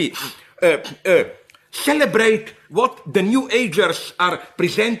precisely celebrate what the New Agers are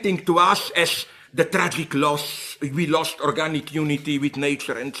presenting to us as the tragic loss. We lost organic unity with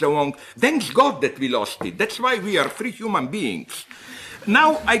nature and so on. Thanks God that we lost it. That's why we are free human beings.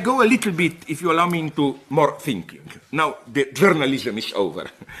 Now I go a little bit, if you allow me, into more thinking. Now the journalism is over.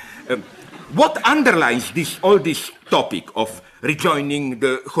 What underlines all this topic of rejoining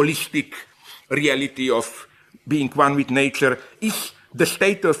the holistic reality of being one with nature is the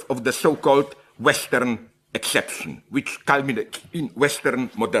status of the so-called Western exception, which culminates in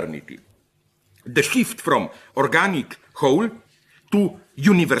Western modernity. The shift from organic whole to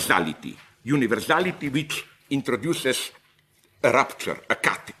universality. Universality which introduces a rupture, a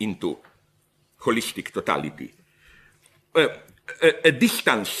cut into holistic totality. A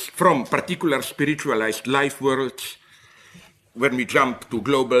distance from particular spiritualized life worlds when we jump to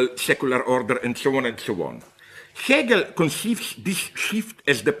global secular order and so on and so on. Hegel conceives this shift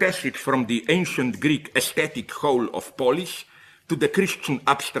as the passage from the ancient Greek aesthetic whole of polis to the Christian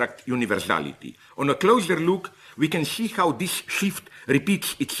abstract universality. On a closer look, we can see how this shift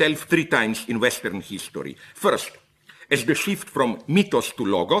repeats itself 3 times in Western history. First, as the shift from mythos to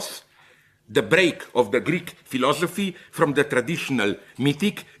logos, the break of the Greek philosophy from the traditional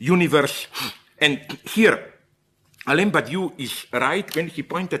mythic universe. And here, Alain Badiou is right when he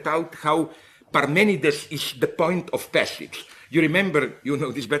pointed out how Parmenides is the point of passage. You remember, you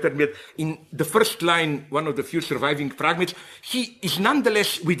know this better than me, in the first line, one of the few surviving fragments, he is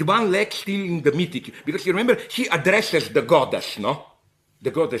nonetheless with one leg still in the mythic, because you remember, he addresses the goddess, no?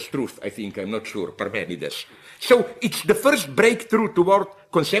 The goddess truth, I think, I'm not sure, Parmenides. So it's the first breakthrough toward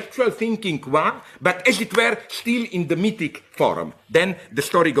conceptual thinking, one, but as it were, still in the mythic form. Then the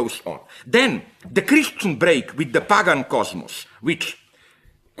story goes on. Then the Christian break with the pagan cosmos, which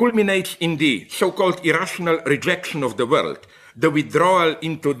culminates in the so-called irrational rejection of the world, the withdrawal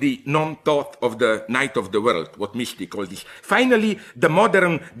into the non-thought of the night of the world, what mystics call this. Finally, the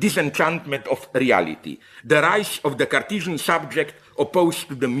modern disenchantment of reality, the rise of the Cartesian subject opposed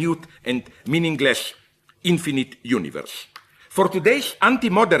to the mute and meaningless infinite universe. For today's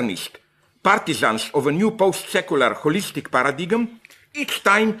anti-modernist partisans of a new post-secular holistic paradigm, each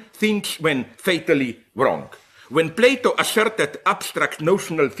time things went fatally wrong. When Plato asserted abstract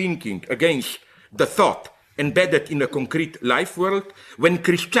notional thinking against the thought embedded in a concrete life world, when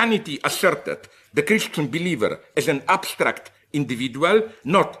Christianity asserted the Christian believer as an abstract individual,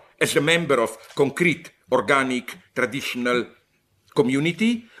 not as a member of concrete, organic, traditional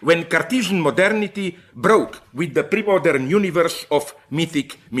community, when Cartesian modernity broke with the pre-modern universe of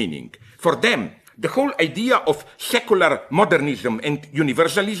mythic meaning. For them, the whole idea of secular modernism and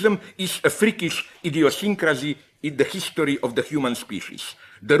universalism is a freakish idiosyncrasy in the history of the human species,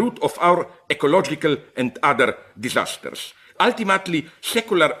 the root of our ecological and other disasters. Ultimately,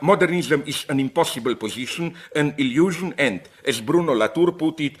 secular modernism is an impossible position, an illusion, and, as Bruno Latour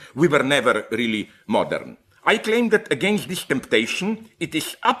put it, we were never really modern. I claim that against this temptation, it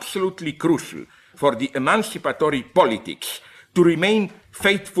is absolutely crucial for the emancipatory politics to remain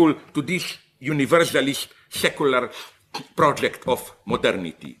faithful to this universalist secular project of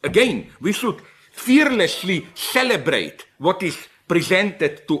modernity. Again, we should fearlessly celebrate what is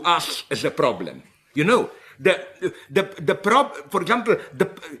presented to us as a problem. You know, for example,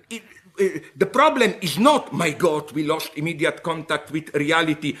 the problem is not, my God, we lost immediate contact with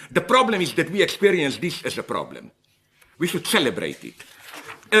reality. The problem is that we experience this as a problem. We should celebrate it.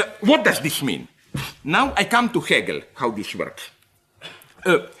 What does this mean? Now I come to Hegel, how this works.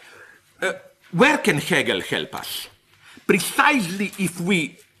 Where can Hegel help us? Precisely if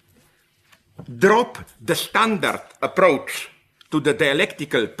we drop the standard approach to the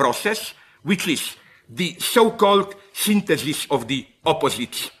dialectical process, which is the so-called synthesis of the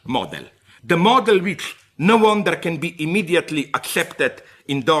opposites model. The model which no wonder can be immediately accepted,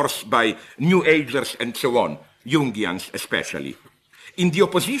 endorsed by New Agers and so on, Jungians especially. In the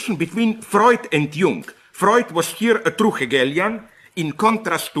opposition between Freud and Jung, Freud was here a true Hegelian, in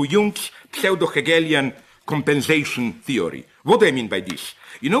contrast to Jung's pseudo-Hegelian compensation theory. What do I mean by this?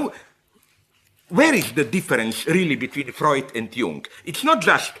 You know, where is the difference really between Freud and Jung? It's not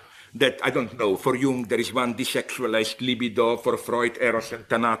just that, I don't know, for Jung there is one desexualized libido, for Freud, Eros and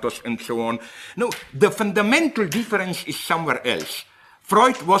Thanatos and so on. No, the fundamental difference is somewhere else.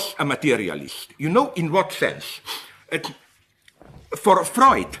 Freud was a materialist. You know in what sense? For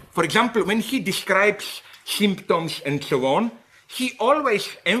Freud, for example, when he describes symptoms and so on, he always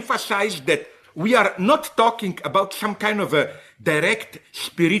emphasized that we are not talking about some kind of a direct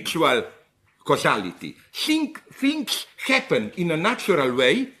spiritual causality. Things happen in a natural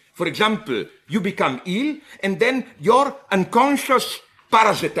way. For example, you become ill, and then your unconscious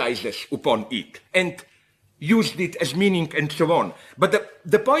parasitizes upon it and used it as meaning and so on. But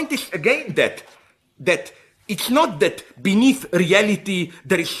the point is again that it's not that beneath reality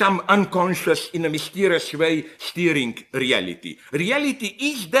there is some unconscious, in a mysterious way, steering reality. Reality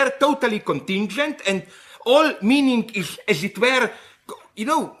is there, totally contingent, and all meaning is, as it were, you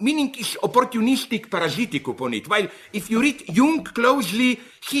know, meaning is opportunistic, parasitic upon it. While if you read Jung closely,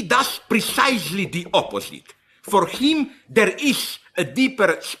 he does precisely the opposite. For him, there is a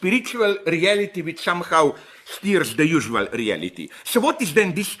deeper spiritual reality which somehow steers the usual reality. So what is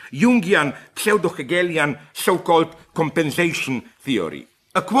then this Jungian, pseudo-Hegelian, so-called compensation theory?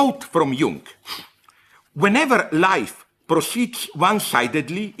 A quote from Jung. Whenever life proceeds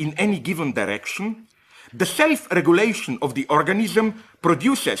one-sidedly in any given direction, the self-regulation of the organism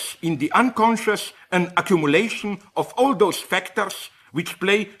produces in the unconscious an accumulation of all those factors which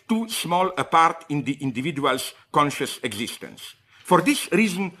play too small a part in the individual's conscious existence. For this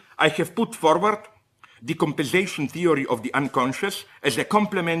reason, I have put forward the compensation theory of the unconscious as a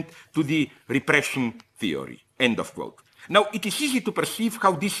complement to the repression theory. End of quote. Now, it is easy to perceive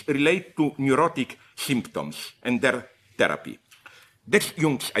how this relates to neurotic symptoms and their therapy. That's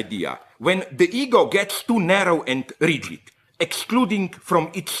Jung's idea. When the ego gets too narrow and rigid, excluding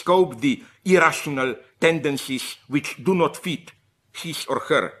from its scope the irrational tendencies which do not fit his or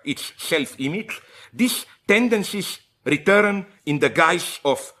her its self-image, these tendencies return in the guise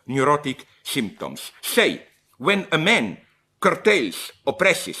of neurotic symptoms. Say, when a man curtails,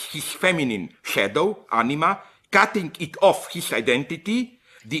 oppresses his feminine shadow, anima, cutting it off his identity,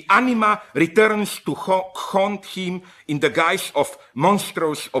 the anima returns to haunt him in the guise of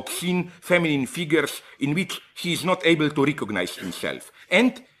monstrous, obscene feminine figures in which he is not able to recognize himself.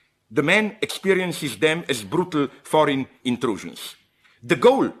 And the man experiences them as brutal foreign intrusions. The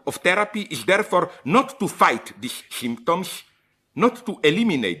goal of therapy is therefore not to fight these symptoms, not to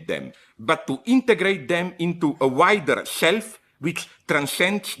eliminate them, but to integrate them into a wider self which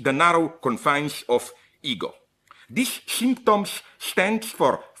transcends the narrow confines of ego. These symptoms stand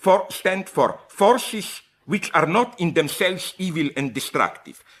for forces which are not in themselves evil and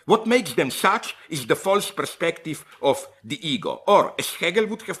destructive. What makes them such is the false perspective of the ego. Or, as Hegel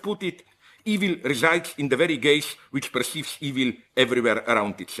would have put it, evil resides in the very gaze which perceives evil everywhere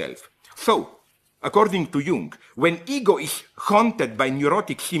around itself. So, according to Jung, when ego is haunted by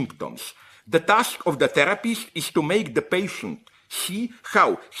neurotic symptoms, the task of the therapist is to make the patient see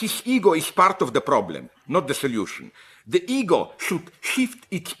how his ego is part of the problem, not the solution. The ego should shift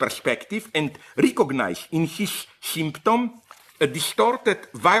its perspective and recognize in his symptom a distorted,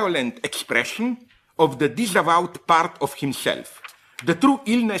 violent expression of the disavowed part of himself. The true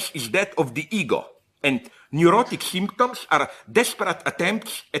illness is that of the ego, and neurotic symptoms are desperate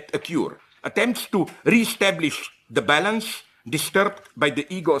attempts at a cure, attempts to re-establish the balance disturbed by the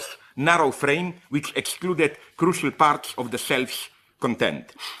ego's narrow frame, which excluded crucial parts of the self's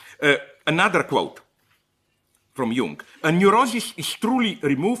content. Another quote from Jung: a neurosis is truly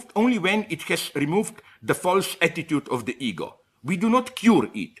removed only when it has removed the false attitude of the ego. We do not cure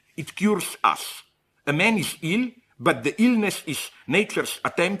it, it cures us. A man is ill, but the illness is nature's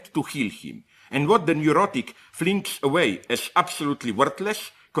attempt to heal him. And what the neurotic flings away as absolutely worthless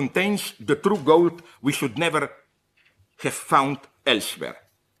contains the true gold we should never have found elsewhere.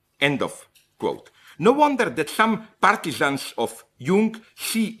 End of quote. No wonder that some partisans of Jung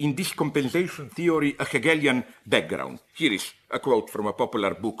see in this compensation theory a Hegelian background. Here is a quote from a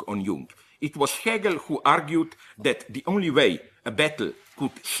popular book on Jung. It was Hegel who argued that the only way a battle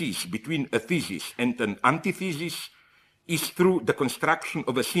could cease between a thesis and an antithesis is through the construction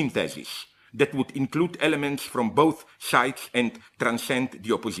of a synthesis that would include elements from both sides and transcend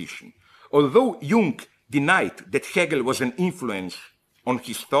the opposition. Although Jung denied that Hegel was an influence on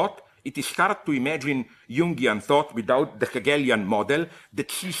his thought, it is hard to imagine Jungian thought without the Hegelian model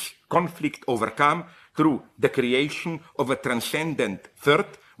that sees conflict overcome through the creation of a transcendent third,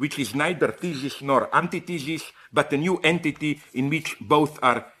 which is neither thesis nor antithesis, but a new entity in which both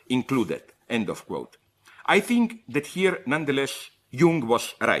are included. End of quote. I think that here, nonetheless, Jung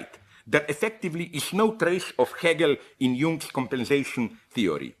was right. There effectively is no trace of Hegel in Jung's compensation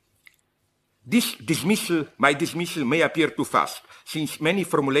theory. My dismissal may appear too fast, since many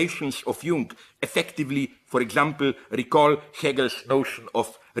formulations of Jung effectively, for example, recall Hegel's notion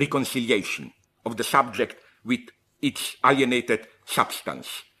of reconciliation of the subject with its alienated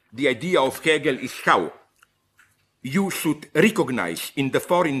substance. The idea of Hegel is how you should recognize in the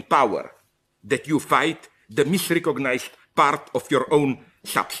foreign power that you fight the misrecognized part of your own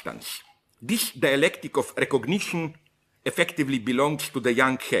substance. This dialectic of recognition effectively belongs to the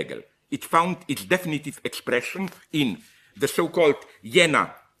young Hegel. It found its definitive expression in the so-called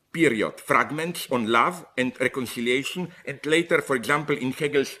Jena period fragments on love and reconciliation, and later, for example, in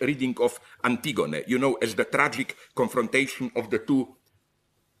Hegel's reading of Antigone, as the tragic confrontation of the two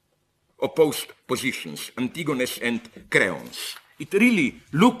opposed positions, Antigones and Creons. It really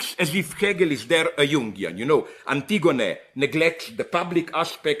looks as if Hegel is there a Jungian. Antigone neglects the public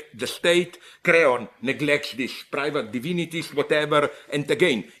aspect, the state. Creon neglects these private divinities, whatever. And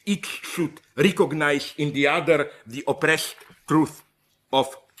again, each should recognize in the other the oppressed truth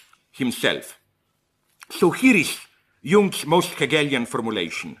of himself. So here is Jung's most Hegelian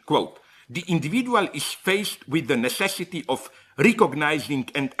formulation. Quote, the individual is faced with the necessity of recognizing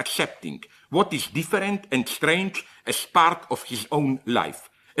and accepting what is different and strange as part of his own life,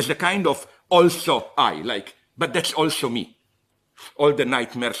 as a kind of also I, but that's also me. All the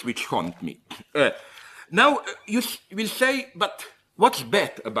nightmares which haunt me. Now, you will say, but what's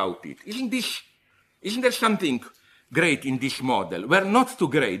bad about it? Isn't there something great in this model? Well, not too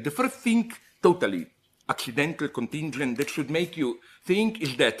great. The first thing, totally accidental, contingent, that should make you think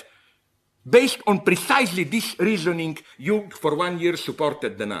is that based on precisely this reasoning, Jung for 1 year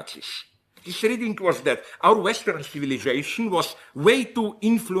supported the Nazis. His reading was that our Western civilization was way too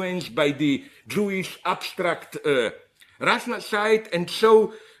influenced by the Jewish abstract rational side, and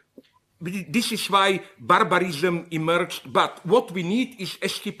so this is why barbarism emerged. But what we need is,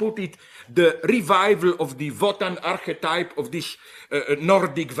 as he put it, the revival of the Wotan archetype of this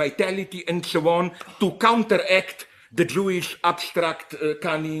Nordic vitality and so on to counteract the Jewish abstract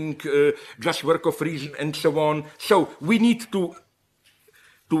cunning, just work of reason and so on. So we need to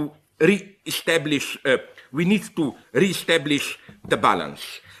re-establish the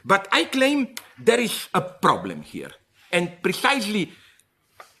balance. But I claim there is a problem here. And precisely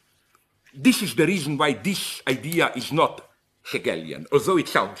this is the reason why this idea is not Hegelian, although it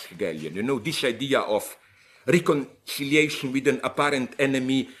sounds Hegelian. You know, this idea of reconciliation with an apparent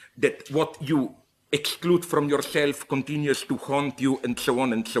enemy, that what you exclude from yourself continues to haunt you, and so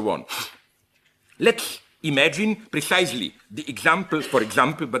on and so on. Let's imagine precisely the example, for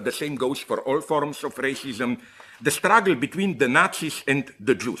example, but the same goes for all forms of racism, the struggle between the Nazis and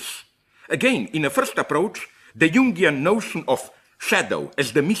the Jews. Again, in a first approach, the Jungian notion of shadow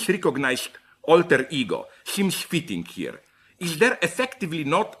as the misrecognized alter ego seems fitting here. Is there effectively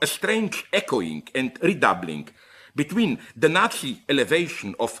not a strange echoing and redoubling between the Nazi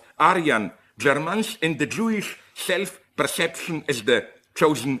elevation of Aryan Germans and the Jewish self-perception as the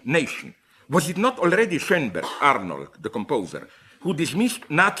chosen nation? Was it not already Schoenberg, Arnold, the composer, who dismissed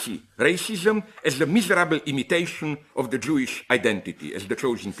Nazi racism as a miserable imitation of the Jewish identity as the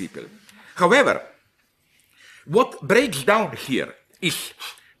chosen people? However, what breaks down here is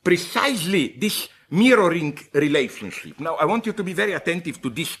precisely this mirroring relationship. Now, I want you to be very attentive to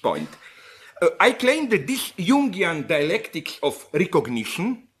this point. I claim that this Jungian dialectics of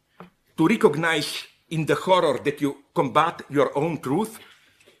recognition, to recognize in the horror that you combat your own truth,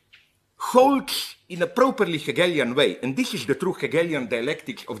 holds in a properly Hegelian way, and this is the true Hegelian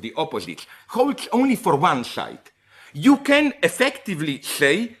dialectics of the opposites, holds only for one side. You can effectively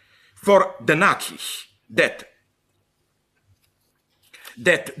say for the Nazis that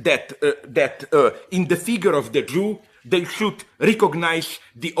in the figure of the Jew, they should recognize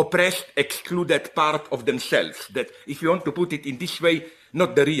the oppressed, excluded part of themselves. That, if you want to put it in this way,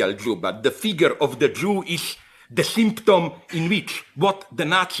 not the real Jew, but the figure of the Jew is the symptom in which what the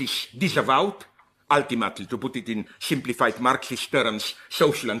Nazis disavowed, ultimately, to put it in simplified Marxist terms,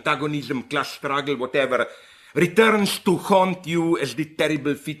 social antagonism, class struggle, whatever, returns to haunt you as the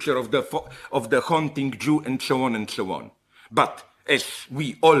terrible feature of the haunting Jew, and so on and so on. But as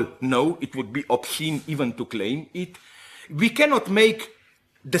we all know, it would be obscene even to claim it, we cannot make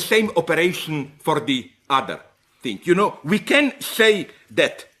the same operation for the other thing. You know, we can say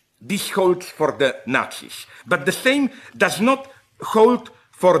that this holds for the Nazis, but the same does not hold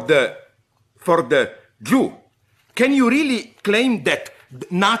for the Jew. Can you really claim that the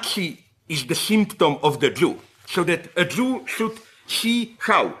Nazi is the symptom of the Jew, so that a Jew should see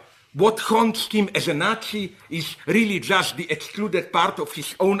how what haunts him as a Nazi is really just the excluded part of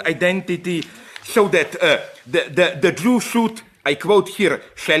his own identity, so that the Jew should, I quote here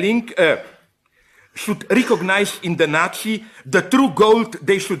Schelling, should recognize in the Nazi the true gold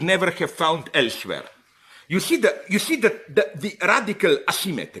they should never have found elsewhere. You see the radical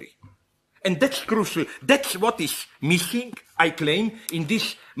asymmetry. And that's crucial. That's what is missing, I claim, in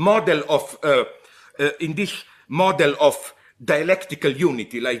this model of dialectical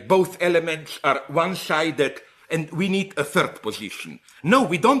unity, like both elements are one-sided and we need a third position. No,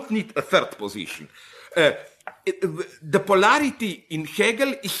 we don't need a third position. The polarity in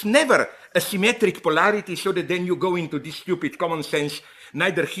Hegel is never a symmetric polarity, so that then you go into this stupid common sense,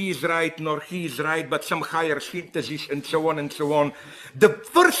 neither he is right nor he is right, but some higher synthesis, and so on and so on. The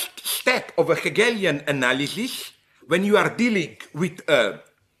first step of a Hegelian analysis, when you are dealing with a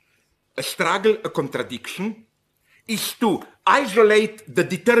struggle, a contradiction, is to isolate the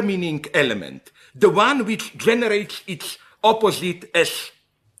determining element, the one which generates its opposite as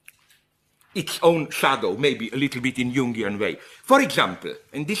its own shadow, maybe a little bit in Jungian way. For example,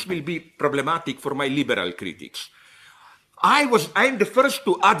 and this will be problematic for my liberal critics, I'm the first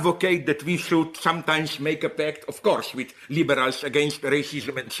to advocate that we should sometimes make a pact, of course, with liberals against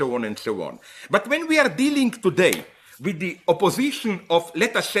racism and so on and so on. But when we are dealing today with the opposition of,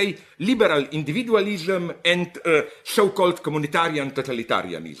 let us say, liberal individualism and so-called communitarian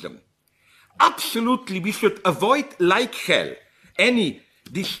totalitarianism, absolutely we should avoid like hell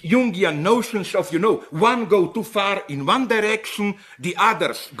these Jungian notions of, one go too far in one direction, the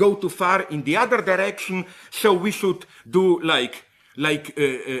others go too far in the other direction, so we should do like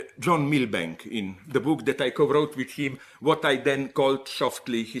John Milbank in the book that I co-wrote with him, what I then called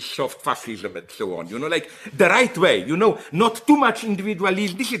softly his soft fascism and so on, like the right way, not too much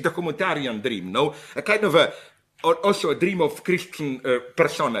individualism. This is the communitarian dream, a kind of a also a dream of Christian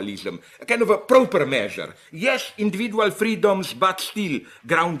personalism, a kind of a proper measure. Yes, individual freedoms, but still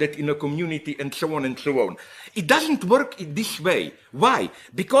grounded in a community, and so on and so on. It doesn't work in this way. Why?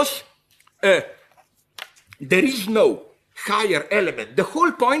 Because there is no higher element. The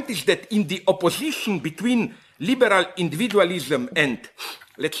whole point is that in the opposition between liberal individualism and,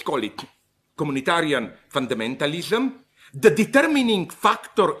 let's call it, communitarian fundamentalism, the determining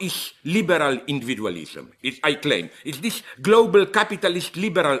factor is liberal individualism, I claim. It's this global capitalist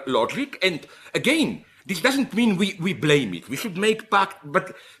liberal logic, and again, this doesn't mean we blame it. We should make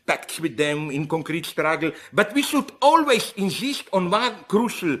pacts with them in concrete struggle, but we should always insist on one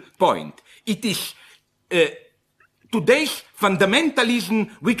crucial point. It is today's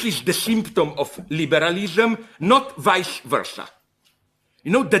fundamentalism which is the symptom of liberalism, not vice versa.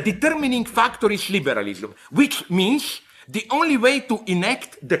 You know, the determining factor is liberalism, which means the only way to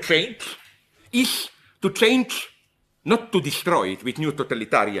enact the change is to change, not to destroy it with new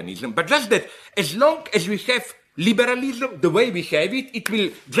totalitarianism, but just that as long as we have liberalism the way we have it, it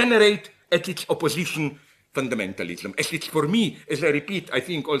will generate at its opposition fundamentalism. As it's for me, as I repeat, I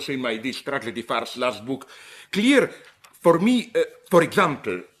think also in my this tragedy farce last book, clear for me, for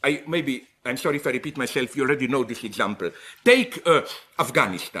example, I'm sorry if I repeat myself, you already know this example. Take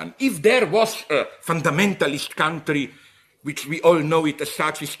Afghanistan. If there was a fundamentalist country, which we all know it as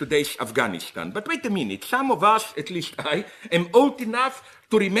such, is today's Afghanistan. But wait a minute, some of us, at least I, am old enough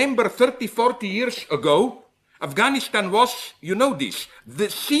to remember 30, 40 years ago, Afghanistan was, you know this, the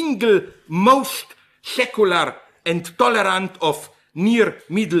single most secular and tolerant of near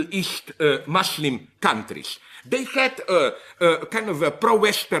Middle East Muslim countries. They had a kind of a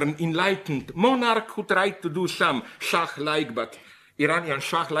pro-Western enlightened monarch who tried to do some Shah-like, but Iranian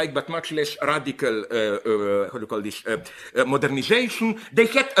Shah-like, but much less radical, how do you call this, modernization. They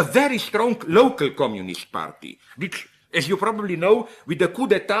had a very strong local communist party, which, as you probably know, with the coup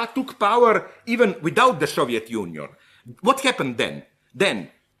d'etat took power even without the Soviet Union. What happened then? Then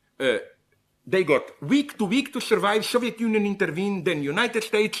they got weak to survive. Soviet Union intervened, then United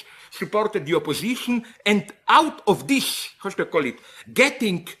States supported the opposition, and out of this, how should I call it,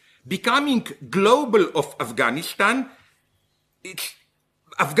 becoming global of Afghanistan,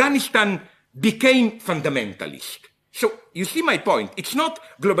 Afghanistan became fundamentalist. So you see my point. It's not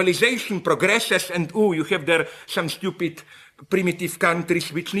globalization progresses and, oh, you have there some stupid primitive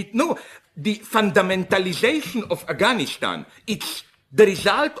countries which need... No, the fundamentalization of Afghanistan, it's the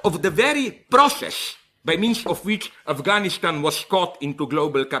result of the very process by means of which Afghanistan was caught into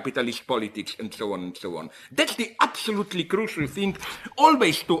global capitalist politics and so on and so on. That's the absolutely crucial thing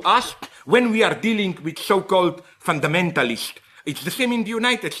always to ask when we are dealing with so-called fundamentalists. It's the same in the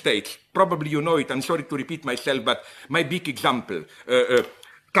United States. Probably you know it. I'm sorry to repeat myself, but my big example,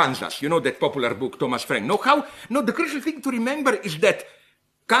 Kansas, you know that popular book, Thomas Frank. No, the crucial thing to remember is that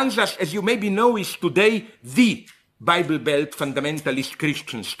Kansas, as you maybe know, is today the Bible Belt fundamentalist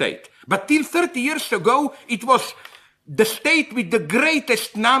Christian state. But till 30 years ago, it was the state with the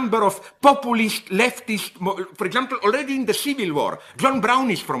greatest number of populist, leftist, for example, already in the Civil War. John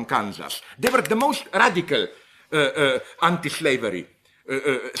Brown is from Kansas. They were the most radical anti-slavery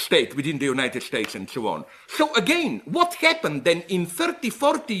state within the United States and so on. So again, what happened then in 30,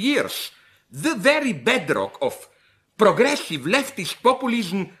 40 years? The very bedrock of progressive leftist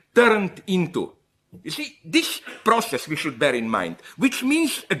populism turned into. You see, this process we should bear in mind, which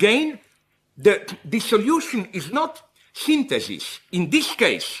means, again, the solution is not synthesis. In this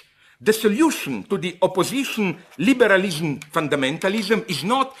case, the solution to the opposition liberalism fundamentalism is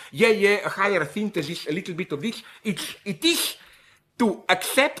not, a higher synthesis, a little bit of this. It is to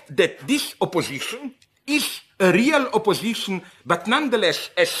accept that this opposition is a real opposition, but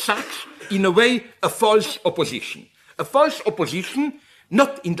nonetheless, as such, in a way, a false opposition. A false opposition.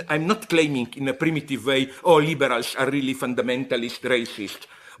 I'm not claiming in a primitive way, oh, liberals are really fundamentalist, racist.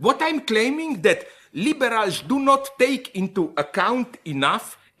 What I'm claiming that liberals do not take into account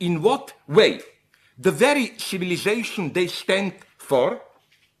enough in what way the very civilization they stand for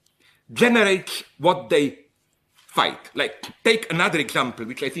generates what they fight. Like, take another example,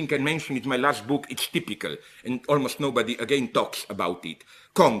 which I think I mentioned in my last book. It's typical, and almost nobody again talks about it.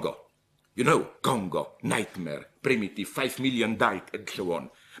 Congo. You know, Congo, nightmare, primitive, 5 million died, and so on.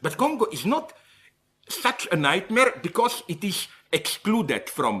 But Congo is not such a nightmare because it is excluded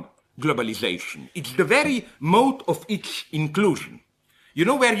from globalization. It's the very mode of its inclusion. You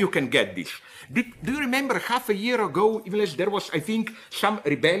know where you can get this? Do you remember half a year ago, even as there was, I think, some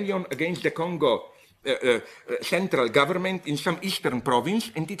rebellion against the Congo central government in some eastern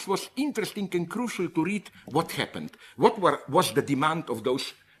province, and it was interesting and crucial to read what happened. What was the demand of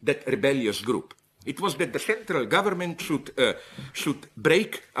that rebellious group? It was that the central government should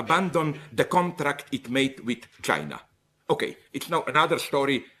abandon the contract it made with China. Okay, it's now another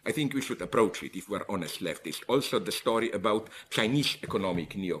story. I think we should approach it if we're honest leftists. Also the story about Chinese economic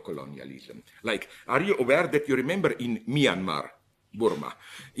neocolonialism. Like, are you aware that you remember in Myanmar, Burma,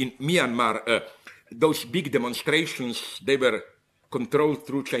 in Myanmar, those big demonstrations, they were controlled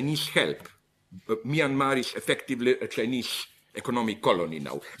through Chinese help. Myanmar is effectively a Chinese economic colony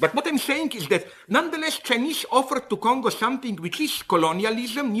now. But what I'm saying is that nonetheless Chinese offered to Congo something which is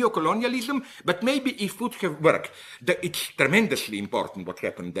colonialism, neocolonialism, but maybe it would have worked. It's tremendously important what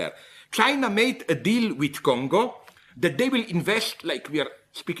happened there. China made a deal with Congo that they will invest, like we are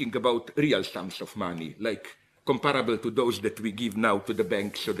speaking about real sums of money, like comparable to those that we give now to the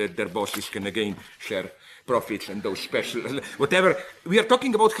banks so that their bosses can again share profits and those special, whatever. We are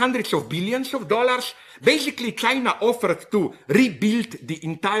talking about hundreds of billions of dollars. Basically, China offered to rebuild the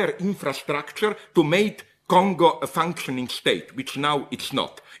entire infrastructure to make Congo a functioning state, which now it's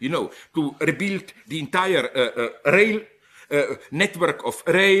not. You know, to rebuild the entire rail network of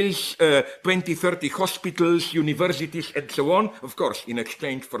rails, 20, 30 hospitals, universities, and so on, of course, in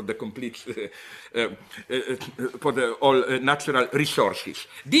exchange for the complete, for the all natural resources.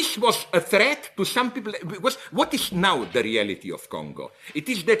 This was a threat to some people, because what is now the reality of Congo? It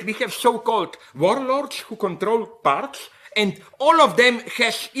is that we have so-called warlords who control parts, and all of them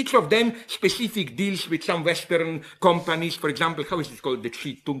has, each of them, specific deals with some Western companies. For example, how is it called? The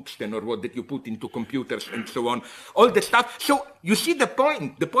cheap tungsten or what that you put into computers and so on. All the stuff. So you see the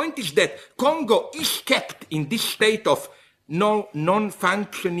point. The point is that Congo is kept in this state of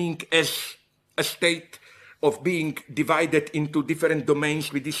non-functioning as a state of being divided into different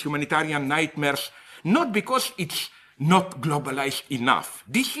domains with these humanitarian nightmares, not because it's not globalized enough.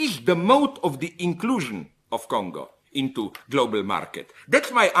 This is the mode of the inclusion of Congo into global market. That's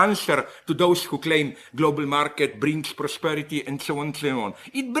my answer to those who claim global market brings prosperity and so on and so on.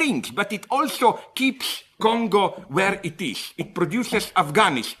 It brings, but it also keeps Congo where it is. It produces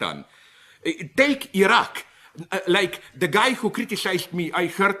Afghanistan. Take Iraq. Like the guy who criticized me, I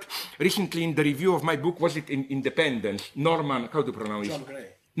heard recently in the review of my book, was it in Independence, Norman, how to pronounce it? John Gray.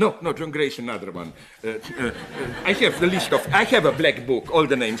 No, John Gray is another one. I have the list of, I have a black book, all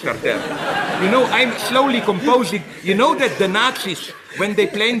the names are there. You know, I'm slowly composing. You know that the Nazis, when they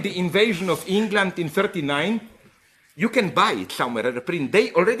planned the invasion of England in 1939, you can buy it somewhere at a print.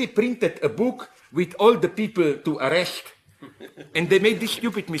 They already printed a book with all the people to arrest. And they made this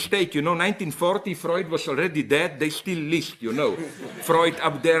stupid mistake, you know, 1940, Freud was already dead, they still list, you know. Freud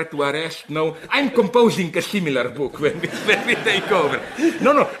up there to arrest, no. I'm composing a similar book when we take over.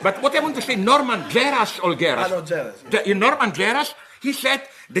 No, but what I want to say, Norman Geras or Geras? Norman Geras, he said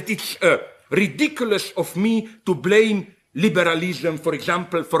that it's ridiculous of me to blame liberalism, for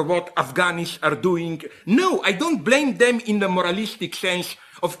example, for what Afghans are doing. No, I don't blame them in the moralistic sense.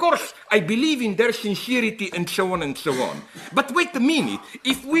 Of course, I believe in their sincerity and so on and so on. But wait a minute,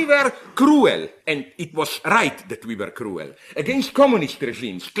 if we were cruel, and it was right that we were cruel, against communist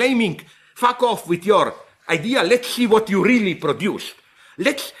regimes, claiming, fuck off with your idea, let's see what you really produced.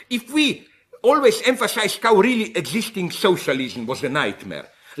 If we always emphasize how really existing socialism was a nightmare,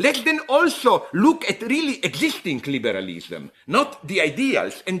 let's then also look at really existing liberalism, not the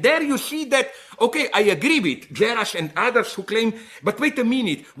ideals. And there you see that, okay, I agree with Geras and others who claim, but wait a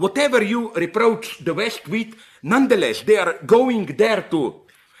minute, whatever you reproach the West with, nonetheless, they are going there to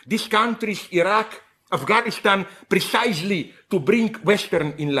these countries, Iraq, Afghanistan, precisely to bring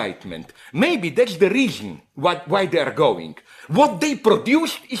Western enlightenment. Maybe that's the reason why they are going. What they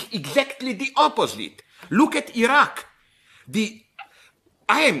produced is exactly the opposite. Look at Iraq.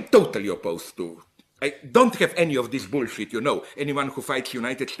 I am totally opposed to. I don't have any of this bullshit, you know. Anyone who fights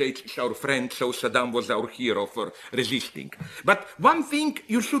United States is our friend, so Saddam was our hero for resisting. But one thing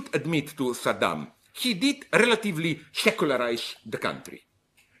you should admit to Saddam, he did relatively secularize the country.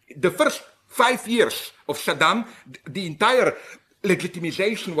 The first 5 years of Saddam, the entire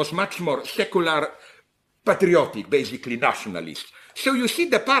legitimization was much more secular, patriotic, basically nationalist. So you see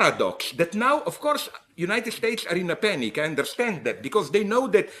the paradox that now, of course, United States are in a panic. I understand that because they know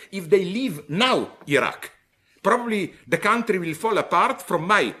that if they leave now Iraq, probably the country will fall apart. From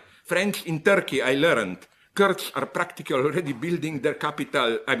my friends in Turkey, I learned Kurds are practically already building their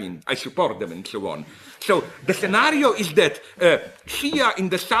capital. I mean, I support them and so on. So the scenario is that Shia in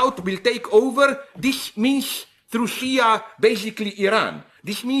the south will take over. This means through Shia, basically Iran.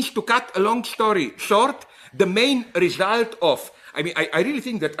 This means, to cut a long story short, the main result of I mean, I really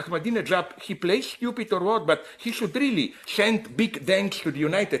think that Ahmadinejad, he plays stupid or what, but he should really send big thanks to the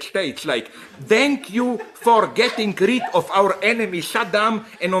United States. Like, thank you for getting rid of our enemy Saddam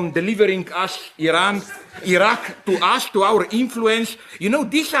and on delivering us Iran, Iraq to us, to our influence. You know,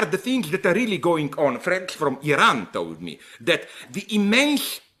 these are the things that are really going on. Friends from Iran told me that the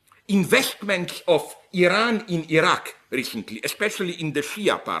immense investments of Iran in Iraq recently, especially in the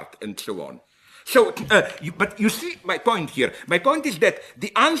Shia part and so on. So, but you see my point here. My point is that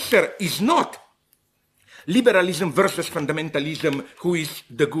the answer is not liberalism versus fundamentalism, who is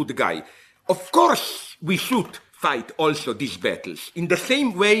the good guy. Of course, we should fight also these battles in the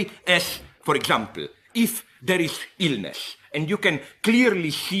same way as, for example, if there is illness and you can clearly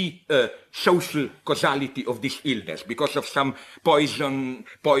see social causality of this illness because of some poison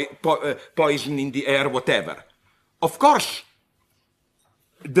in the air, whatever. Of course,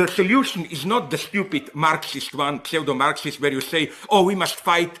 the solution is not the stupid Marxist one, pseudo-Marxist, where you say, oh, we must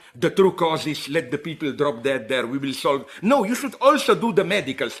fight the true causes, let the people drop dead there, we will solve. No, you should also do the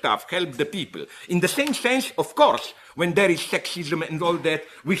medical stuff, help the people. In the same sense, of course, when there is sexism and all that,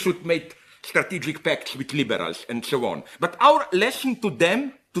 we should make strategic pacts with liberals and so on. But our lesson to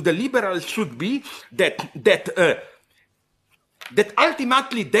them, to the liberals, should be that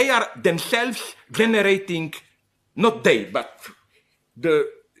ultimately they are themselves generating, not they, but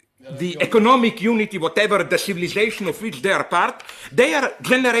the economic unity, whatever the civilization of which they are part, they are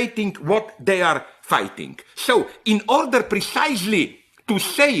generating what they are fighting. So, in order precisely to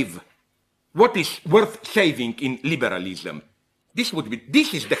save what is worth saving in liberalism, this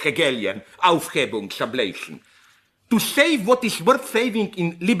is the Hegelian Aufhebung, sublation. To save what is worth saving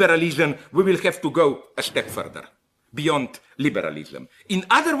in liberalism, we will have to go a step further, beyond liberalism. In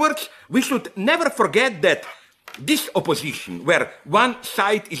other words, we should never forget that this opposition, where one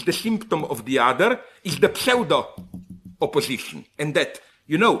side is the symptom of the other, is the pseudo-opposition. And that,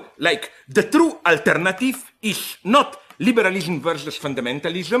 you know, like, the true alternative is not liberalism versus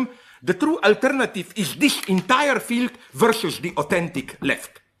fundamentalism. The true alternative is this entire field versus the authentic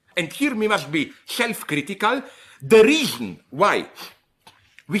left. And here we must be self-critical. The reason why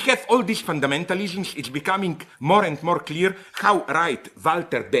we have all these fundamentalisms, it's becoming more and more clear how right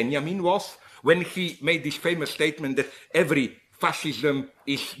Walter Benjamin was when he made this famous statement that every fascism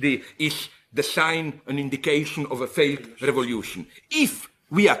is the sign, an indication of a failed revolution. If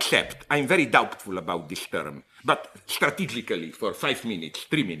we accept, I'm very doubtful about this term, but strategically for 5 minutes,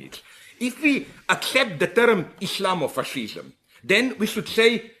 3 minutes, if we accept the term Islamofascism, then we should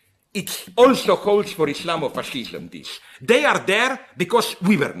say it also holds for Islamofascism this. They are there because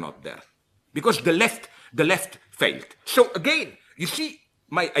we were not there, because the left failed. So again, you see,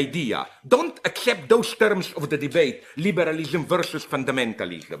 my idea, don't accept those terms of the debate, liberalism versus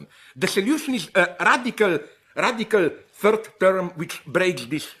fundamentalism. The solution is a radical third term which breaks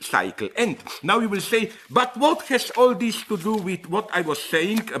this cycle. And now you will say, but what has all this to do with what I was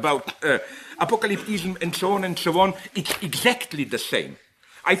saying about apocalypticism and so on and so on? It's exactly the same.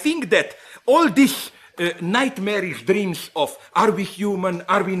 I think that all these nightmarish dreams of are we human,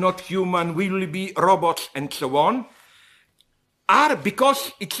 are we not human, will we be robots and so on, are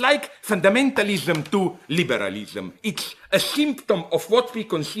because it's like fundamentalism to liberalism. It's a symptom of what we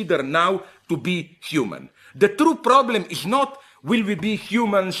consider now to be human. The true problem is not will we be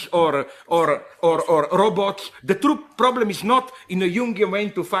humans or robots. The true problem is not in a Jungian way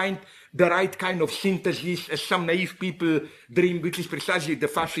to find the right kind of synthesis, as some naive people dream, which is precisely the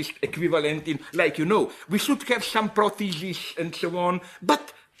fascist equivalent in, like, you know, we should have some prothesis and so on,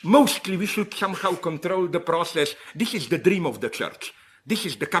 but mostly we should somehow control the process. This is the dream of the church. This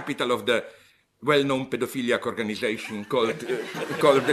is the capital of the well-known pedophiliac organization called